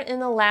something different in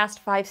the last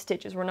 5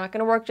 stitches. We're not going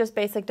to work just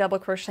basic double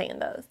crochet in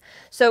those.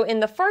 So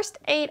in the first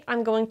 8,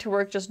 I'm going to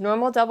work just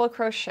normal double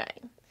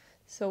crochet.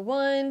 So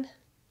 1,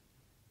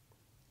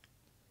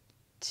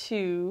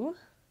 2,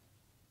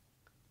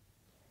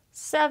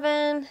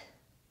 7,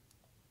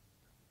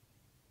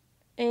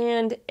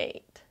 and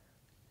 8.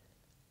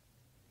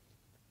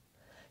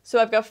 So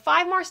I've got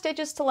 5 more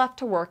stitches left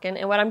to work in,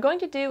 and what I'm going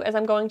to do is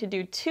I'm going to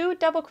do 2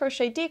 double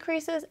crochet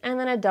decreases and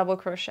then a double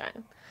crochet.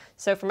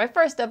 So for my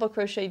first double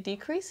crochet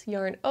decrease,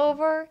 yarn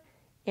over,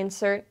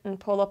 insert and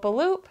pull up a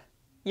loop,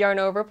 yarn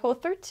over, pull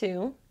through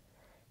 2,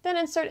 then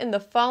insert in the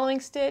following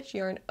stitch,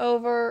 yarn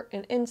over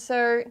and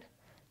insert,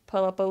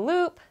 pull up a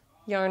loop,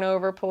 yarn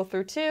over, pull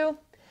through 2,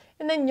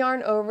 and then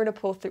yarn over to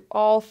pull through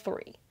all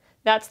 3.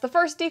 That's the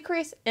first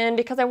decrease, and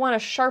because I want a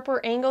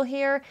sharper angle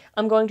here,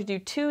 I'm going to do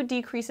 2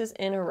 decreases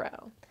in a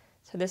row.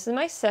 So this is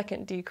my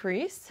second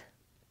decrease.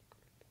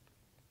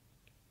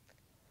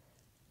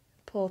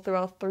 Pull through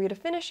all 3 to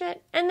finish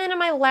it, and then in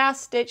my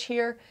last stitch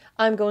here,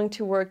 I'm going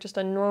to work just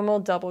a normal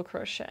double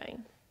crochet.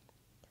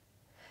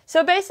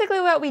 So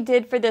basically what we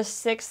did for this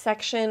 6th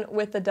section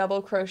with the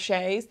double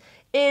crochets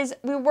is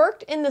we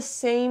worked in the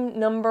same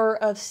number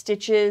of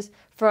stitches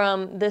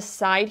from this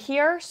side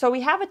here. So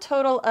we have a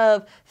total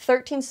of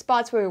 13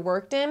 spots where we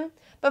worked in,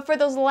 but for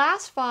those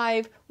last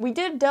 5, we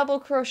did double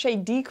crochet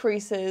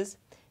decreases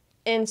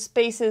in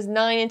spaces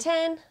 9 and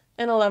 10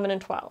 and 11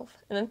 and 12.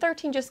 And then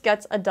 13 just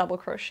gets a double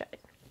crochet.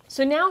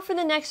 So now for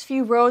the next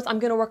few rows, I'm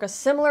going to work a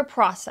similar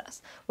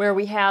process where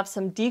we have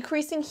some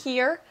decreasing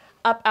here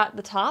up at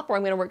the top, where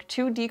I'm going to work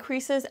 2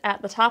 decreases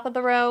at the top of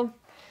the row,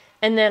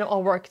 and then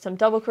I'll work some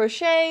double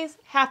crochets,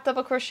 half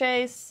double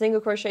crochets,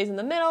 single crochets in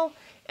the middle,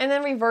 and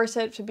then reverse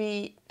it to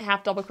be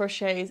half double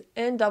crochets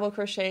and double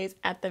crochets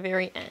at the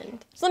very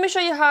end. So let me show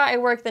you how I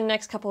work the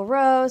next couple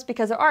rows,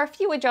 because there are a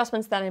few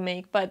adjustments that I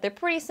make, but they're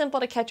pretty simple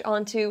to catch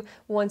on to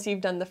once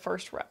you've done the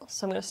first row.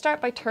 So I'm going to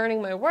start by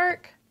turning my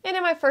work, and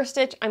in my first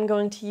stitch I'm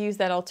going to use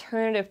that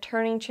alternative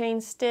turning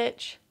chain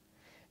stitch,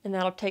 and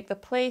that'll take the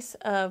place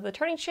of the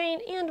turning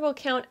chain and will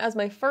count as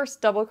my first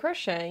double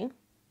crochet.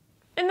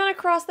 And then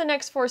across the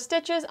next 4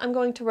 stitches, I'm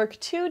going to work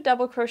 2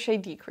 double crochet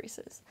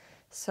decreases.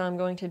 So I'm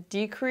going to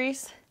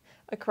decrease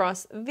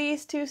across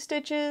these 2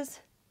 stitches,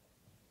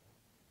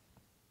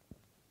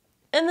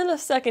 and then a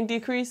second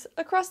decrease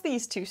across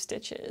these 2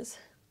 stitches.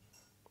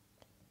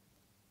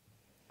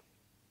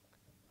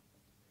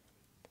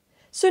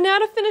 So now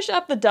to finish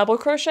up the double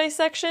crochet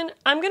section,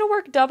 I'm going to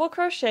work double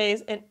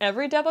crochets in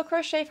every double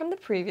crochet from the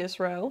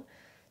previous row.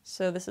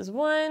 So this is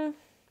 1,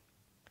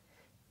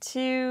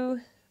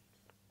 2,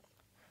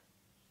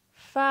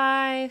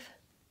 5,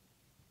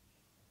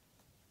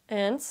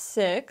 and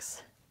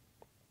 6.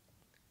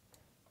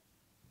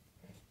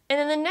 And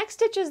then the next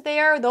stitches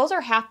there, those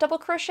are half double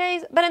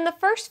crochets, but in the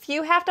first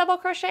few half double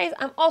crochets,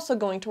 I'm also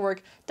going to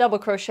work double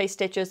crochet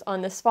stitches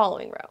on this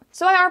following row.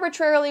 So I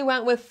arbitrarily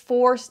went with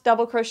 4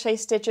 double crochet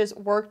stitches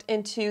worked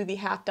into the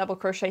half double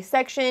crochet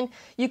section.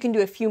 You can do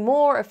a few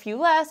more, a few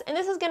less, and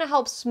this is going to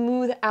help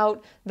smooth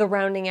out the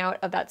rounding out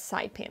of that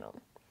side panel.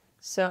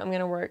 So I'm going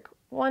to work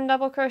 1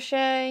 double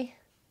crochet,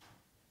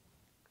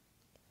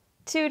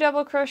 2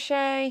 double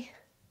crochet,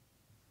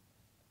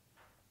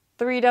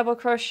 3 double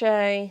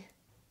crochet,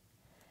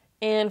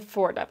 and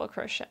 4 double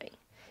crochet.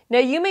 Now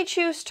you may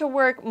choose to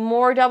work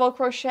more double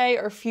crochet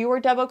or fewer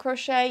double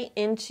crochet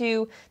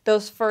into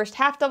those first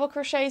half double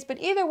crochets, but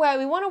either way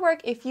we want to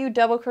work a few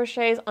double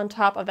crochets on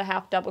top of the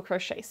half double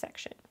crochet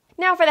section.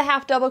 Now for the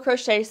half double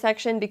crochet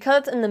section,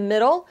 because it's in the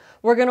middle,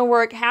 we're going to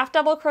work half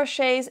double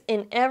crochets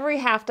in every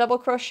half double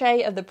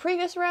crochet of the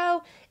previous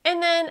row,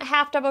 and then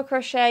half double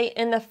crochet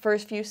in the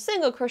first few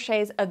single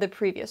crochets of the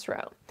previous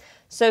row.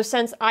 So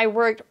since I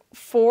worked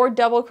 4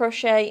 double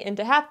crochet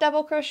into half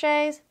double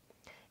crochets,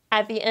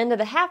 at the end of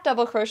the half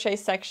double crochet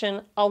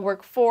section, I'll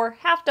work 4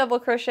 half double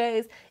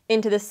crochets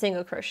into the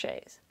single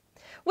crochets,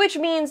 which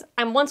means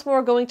I'm once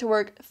more going to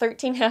work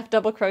 13 half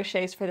double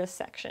crochets for this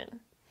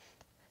section.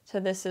 So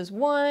this is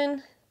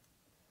 1,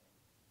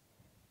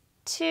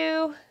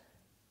 2,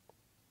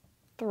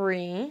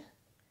 3.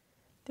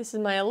 This is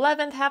my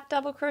 11th half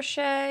double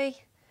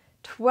crochet,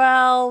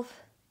 12,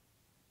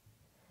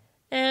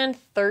 and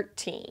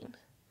 13.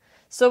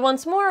 So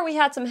once more, we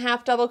had some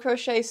half double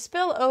crochet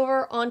spill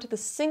over onto the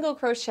single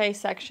crochet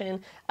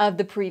section of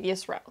the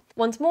previous row.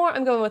 Once more,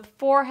 I'm going with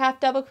 4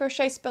 half double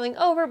crochet spilling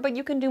over, but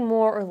you can do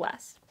more or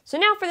less. So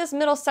now for this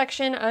middle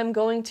section, I'm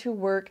going to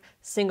work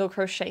single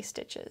crochet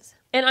stitches.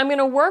 And I'm going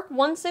to work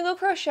one single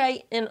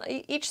crochet in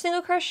each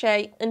single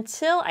crochet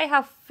until I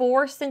have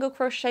 4 single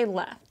crochet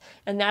left.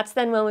 And that's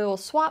then when we will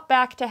swap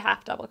back to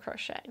half double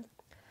crochet. So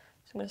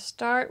I'm going to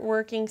start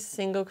working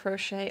single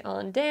crochet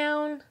on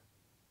down.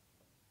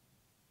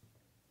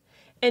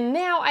 And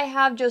now I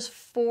have just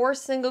 4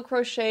 single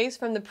crochets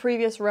from the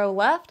previous row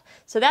left.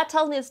 So that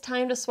tells me it's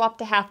time to swap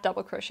to half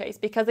double crochets,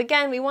 because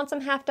again, we want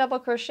some half double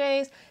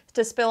crochets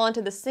to spill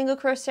onto the single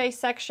crochet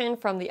section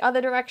from the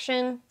other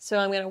direction. So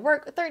I'm going to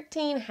work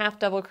 13 half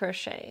double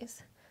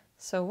crochets.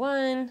 So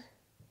 1,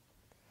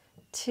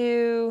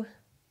 2,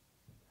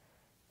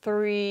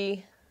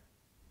 3,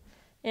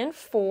 and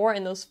 4.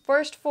 And those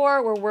first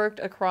 4 were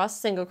worked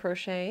across single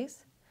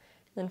crochets.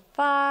 Then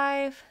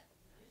 5,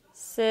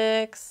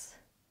 6,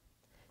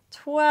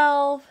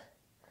 12,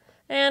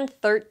 and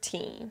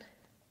 13.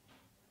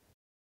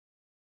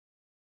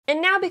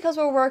 And now because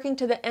we're working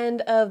to the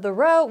end of the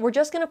row, we're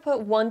just going to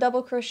put 1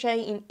 double crochet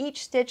in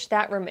each stitch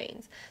that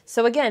remains.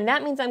 So again,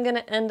 that means I'm going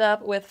to end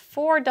up with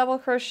 4 double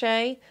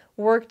crochet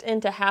worked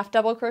into half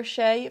double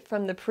crochet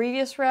from the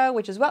previous row,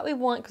 which is what we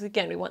want, because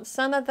again, we want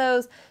some of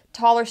those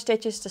taller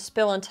stitches to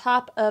spill on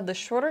top of the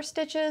shorter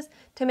stitches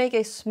to make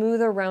a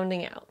smoother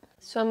rounding out.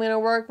 So I'm going to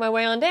work my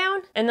way on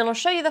down, and then I'll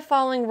show you the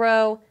following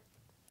row.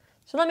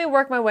 So let me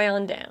work my way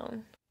on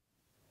down.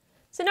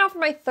 So now for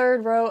my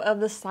third row of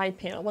the side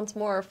panel. Once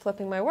more,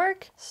 flipping my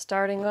work,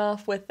 starting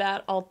off with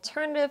that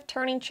alternative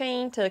turning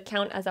chain to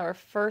count as our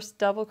first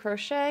double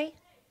crochet.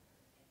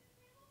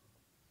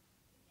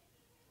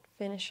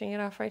 Finishing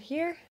it off right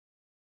here.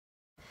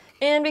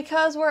 And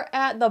because we're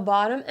at the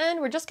bottom end,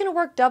 we're just going to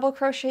work double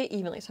crochet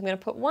evenly. So I'm going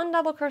to put 1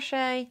 double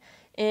crochet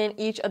in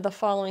each of the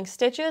following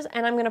stitches,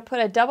 and I'm going to put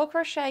a double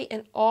crochet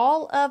in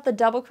all of the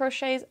double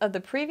crochets of the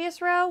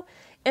previous row,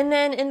 and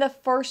then in the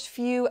first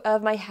few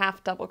of my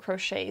half double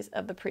crochets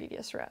of the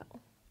previous row.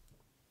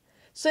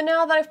 So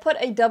now that I've put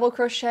a double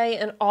crochet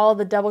in all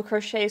the double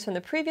crochets from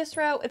the previous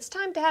row, it's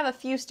time to have a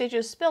few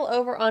stitches spill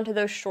over onto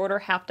those shorter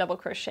half double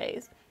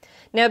crochets.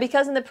 Now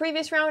because in the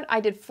previous round I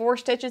did 4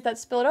 stitches that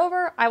spilled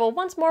over, I will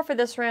once more for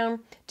this round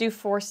do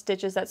 4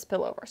 stitches that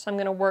spill over. So I'm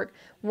going to work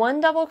 1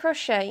 double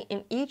crochet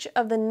in each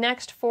of the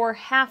next 4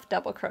 half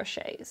double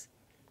crochets.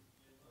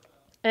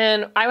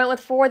 And I went with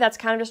 4, that's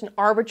kind of just an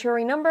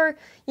arbitrary number.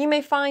 You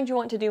may find you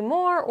want to do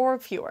more or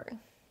fewer.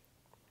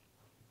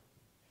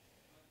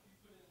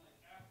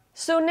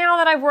 So now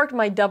that I've worked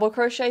my double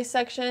crochet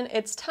section,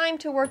 it's time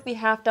to work the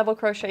half double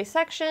crochet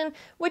section,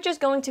 which is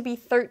going to be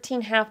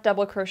 13 half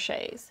double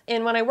crochets.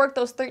 And when I work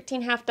those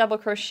 13 half double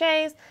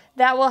crochets,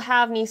 that will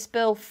have me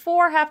spill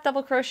 4 half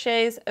double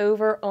crochets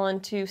over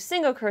onto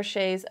single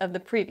crochets of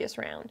the previous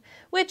round,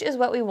 which is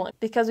what we want,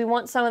 because we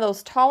want some of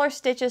those taller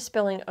stitches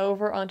spilling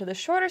over onto the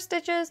shorter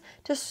stitches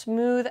to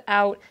smooth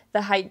out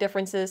the height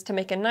differences to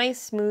make a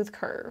nice smooth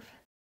curve.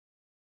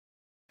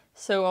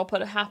 So I'll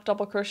put a half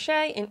double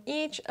crochet in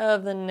each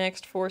of the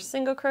next 4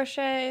 single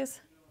crochets.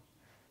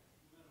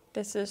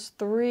 This is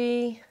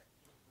 3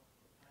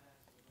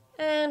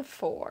 and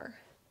 4.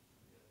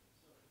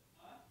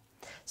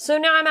 So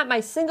now I'm at my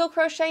single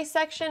crochet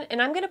section,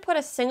 and I'm going to put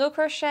a single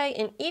crochet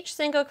in each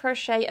single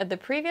crochet of the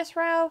previous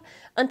row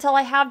until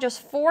I have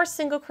just 4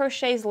 single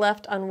crochets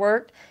left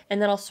unworked,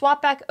 and then I'll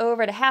swap back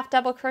over to half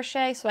double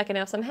crochet so I can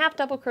have some half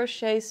double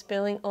crochets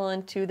spilling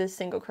onto the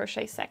single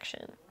crochet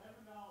section.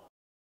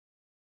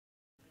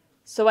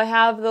 So I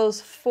have those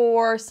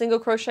 4 single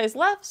crochets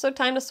left, so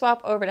time to swap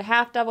over to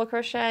half double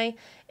crochet.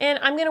 And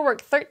I'm going to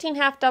work 13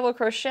 half double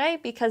crochet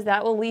because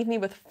that will leave me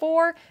with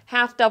 4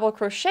 half double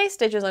crochet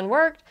stitches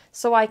unworked,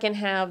 so I can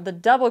have the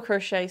double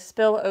crochet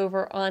spill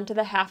over onto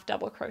the half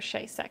double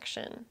crochet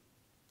section.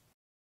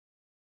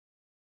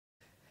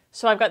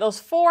 So I've got those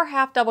 4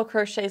 half double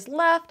crochets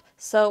left,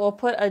 so we'll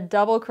put a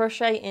double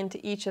crochet into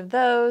each of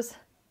those.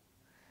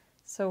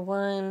 So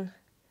 1,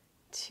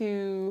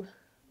 2,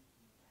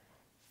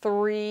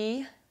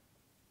 3,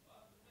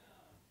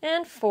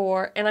 and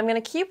 4, and I'm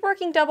going to keep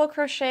working double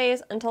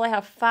crochets until I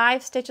have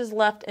 5 stitches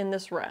left in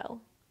this row.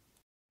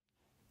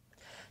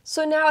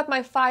 So now with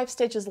my 5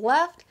 stitches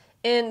left,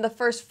 in the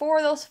first 4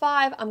 of those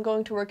 5, I'm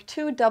going to work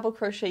 2 double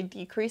crochet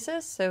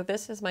decreases. So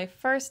this is my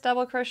first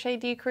double crochet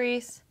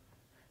decrease,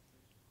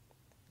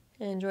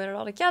 and join it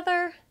all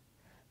together.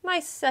 My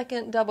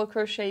second double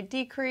crochet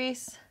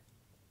decrease,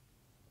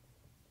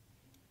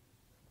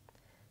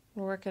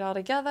 work it all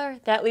together.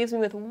 That leaves me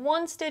with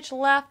 1 stitch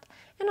left,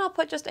 and I'll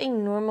put just a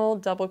normal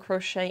double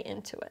crochet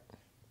into it.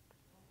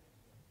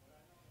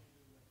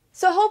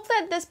 So hopefully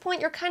at this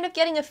point you're kind of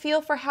getting a feel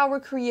for how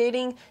we're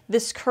creating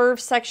this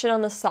curved section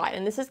on the side,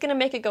 and this is going to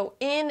make it go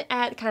in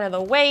at kind of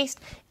the waist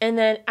and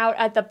then out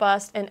at the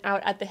bust and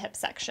out at the hip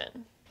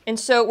section. And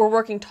so we're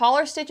working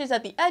taller stitches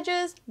at the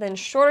edges, then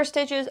shorter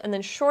stitches, and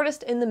then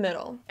shortest in the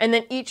middle. And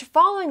then each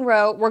following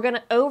row, we're going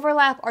to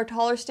overlap our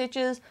taller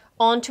stitches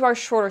onto our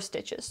shorter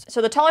stitches. So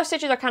the taller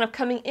stitches are kind of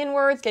coming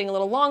inwards, getting a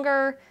little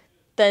longer,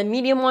 the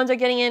medium ones are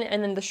getting in,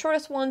 and then the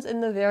shortest ones in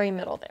the very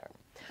middle there.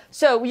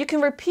 So you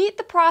can repeat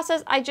the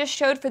process I just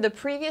showed for the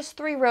previous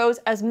 3 rows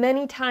as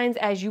many times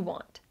as you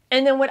want.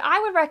 And then what I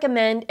would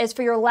recommend is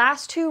for your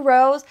last 2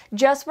 rows,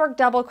 just work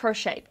double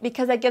crochet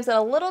because that gives it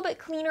a little bit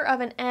cleaner of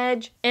an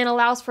edge and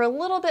allows for a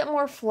little bit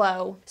more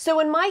flow.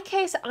 So in my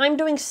case, I'm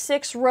doing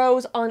 6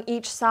 rows on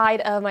each side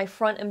of my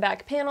front and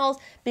back panels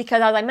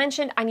because, as I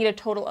mentioned, I need a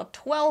total of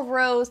 12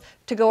 rows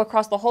to go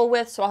across the whole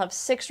width. So I'll have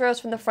 6 rows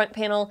from the front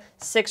panel,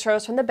 6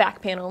 rows from the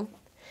back panel.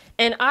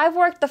 And I've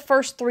worked the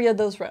first 3 of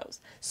those rows.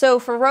 So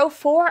for row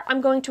 4,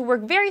 I'm going to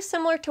work very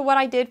similar to what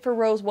I did for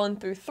rows 1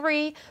 through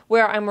 3,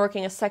 where I'm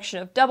working a section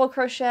of double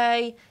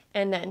crochet,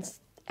 and then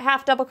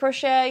half double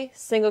crochet,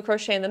 single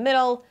crochet in the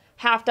middle,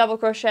 half double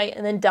crochet,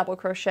 and then double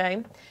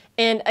crochet.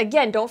 And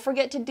again, don't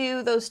forget to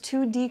do those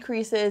 2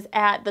 decreases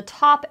at the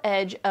top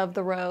edge of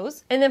the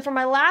rows. And then for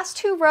my last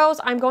 2 rows,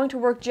 I'm going to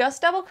work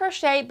just double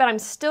crochet, but I'm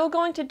still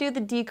going to do the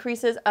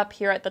decreases up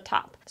here at the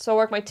top. So I'll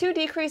work my 2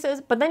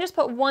 decreases, but then just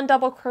put 1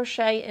 double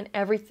crochet and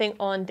everything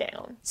on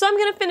down. So I'm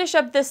gonna finish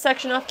up this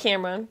section off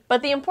camera,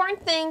 but the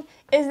important thing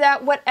is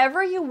that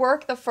whatever you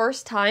work the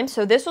first time,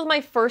 so this was my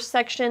first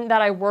section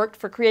that I worked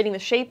for creating the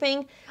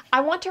shaping,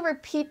 I want to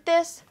repeat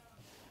this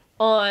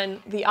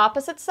on the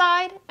opposite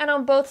side and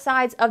on both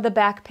sides of the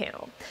back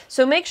panel.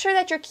 So make sure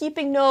that you're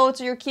keeping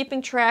notes or you're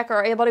keeping track or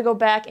are able to go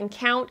back and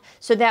count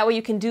so that way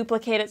you can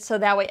duplicate it so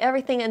that way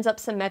everything ends up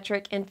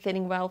symmetric and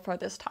fitting well for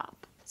this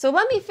top. So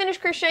let me finish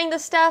crocheting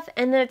this stuff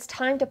and then it's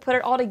time to put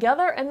it all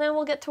together and then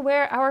we'll get to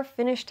wear our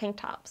finished tank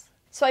tops.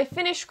 So I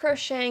finished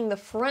crocheting the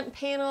front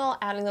panel,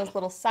 adding those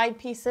little side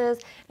pieces,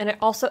 and I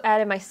also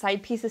added my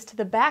side pieces to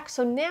the back,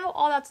 so now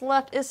all that's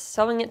left is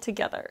sewing it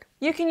together.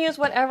 You can use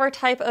whatever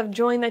type of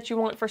join that you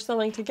want for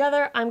sewing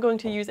together. I'm going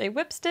to use a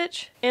whip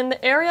stitch, and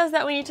the areas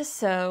that we need to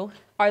sew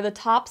are the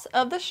tops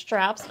of the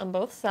straps on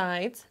both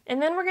sides,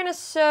 and then we're going to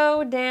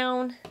sew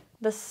down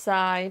the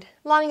side,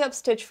 lining up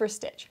stitch for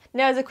stitch.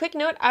 Now as a quick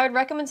note, I would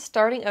recommend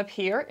starting up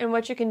here, and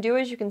what you can do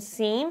is you can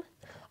seam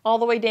all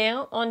the way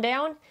down,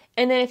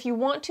 and then if you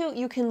want to,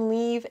 you can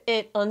leave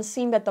it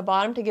unseamed at the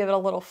bottom to give it a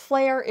little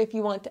flare if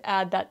you want to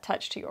add that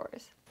touch to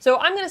yours. So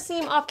I'm going to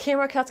seam off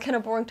camera because that's kind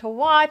of boring to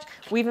watch,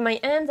 weaving my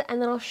ends,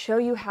 and then I'll show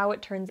you how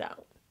it turns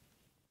out.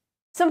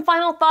 Some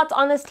final thoughts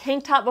on this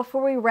tank top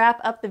before we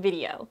wrap up the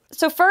video.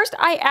 So first,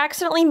 I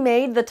accidentally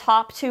made the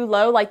top too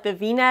low, like the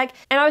V-neck,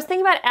 and I was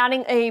thinking about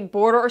adding a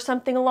border or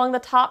something along the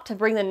top to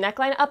bring the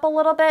neckline up a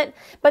little bit,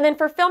 but then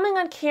for filming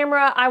on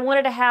camera, I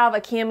wanted to have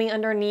a cami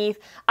underneath.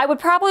 I would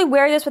probably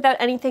wear this without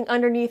anything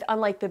underneath on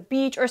like the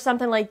beach or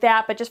something like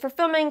that, but just for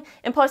filming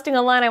and posting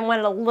online, I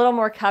wanted a little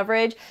more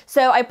coverage.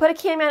 So I put a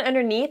cami on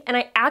underneath, and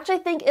I actually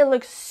think it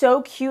looks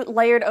so cute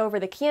layered over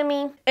the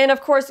cami. And of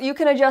course, you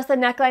can adjust the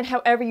neckline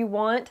however you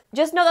want.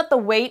 Just know that the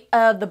weight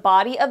of the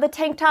body of the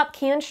tank top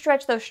can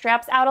stretch those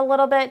straps out a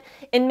little bit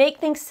and make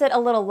things sit a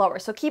little lower.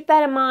 So keep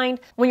that in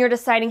mind when you're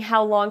deciding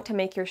how long to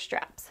make your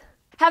straps.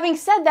 Having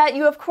said that,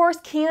 you of course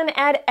can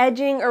add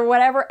edging or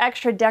whatever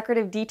extra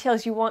decorative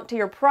details you want to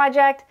your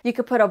project. You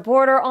could put a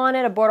border on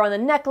it, a border on the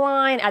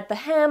neckline, at the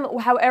hem,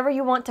 however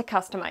you want to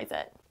customize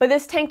it. But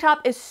this tank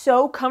top is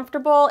so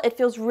comfortable, it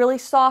feels really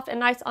soft and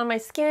nice on my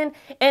skin,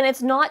 and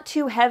it's not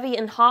too heavy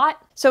and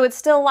hot, so it's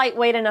still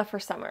lightweight enough for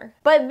summer.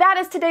 But that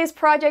is today's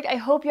project. I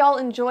hope y'all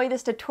enjoy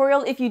this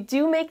tutorial. If you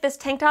do make this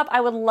tank top,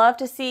 I would love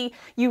to see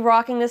you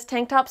rocking this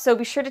tank top, so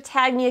be sure to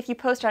tag me if you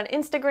post on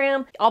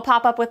Instagram. I'll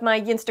pop up with my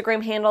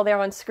Instagram handle there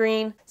on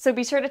screen, so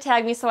be sure to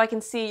tag me so I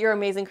can see your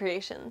amazing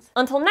creations.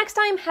 Until next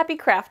time, happy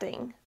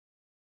crafting!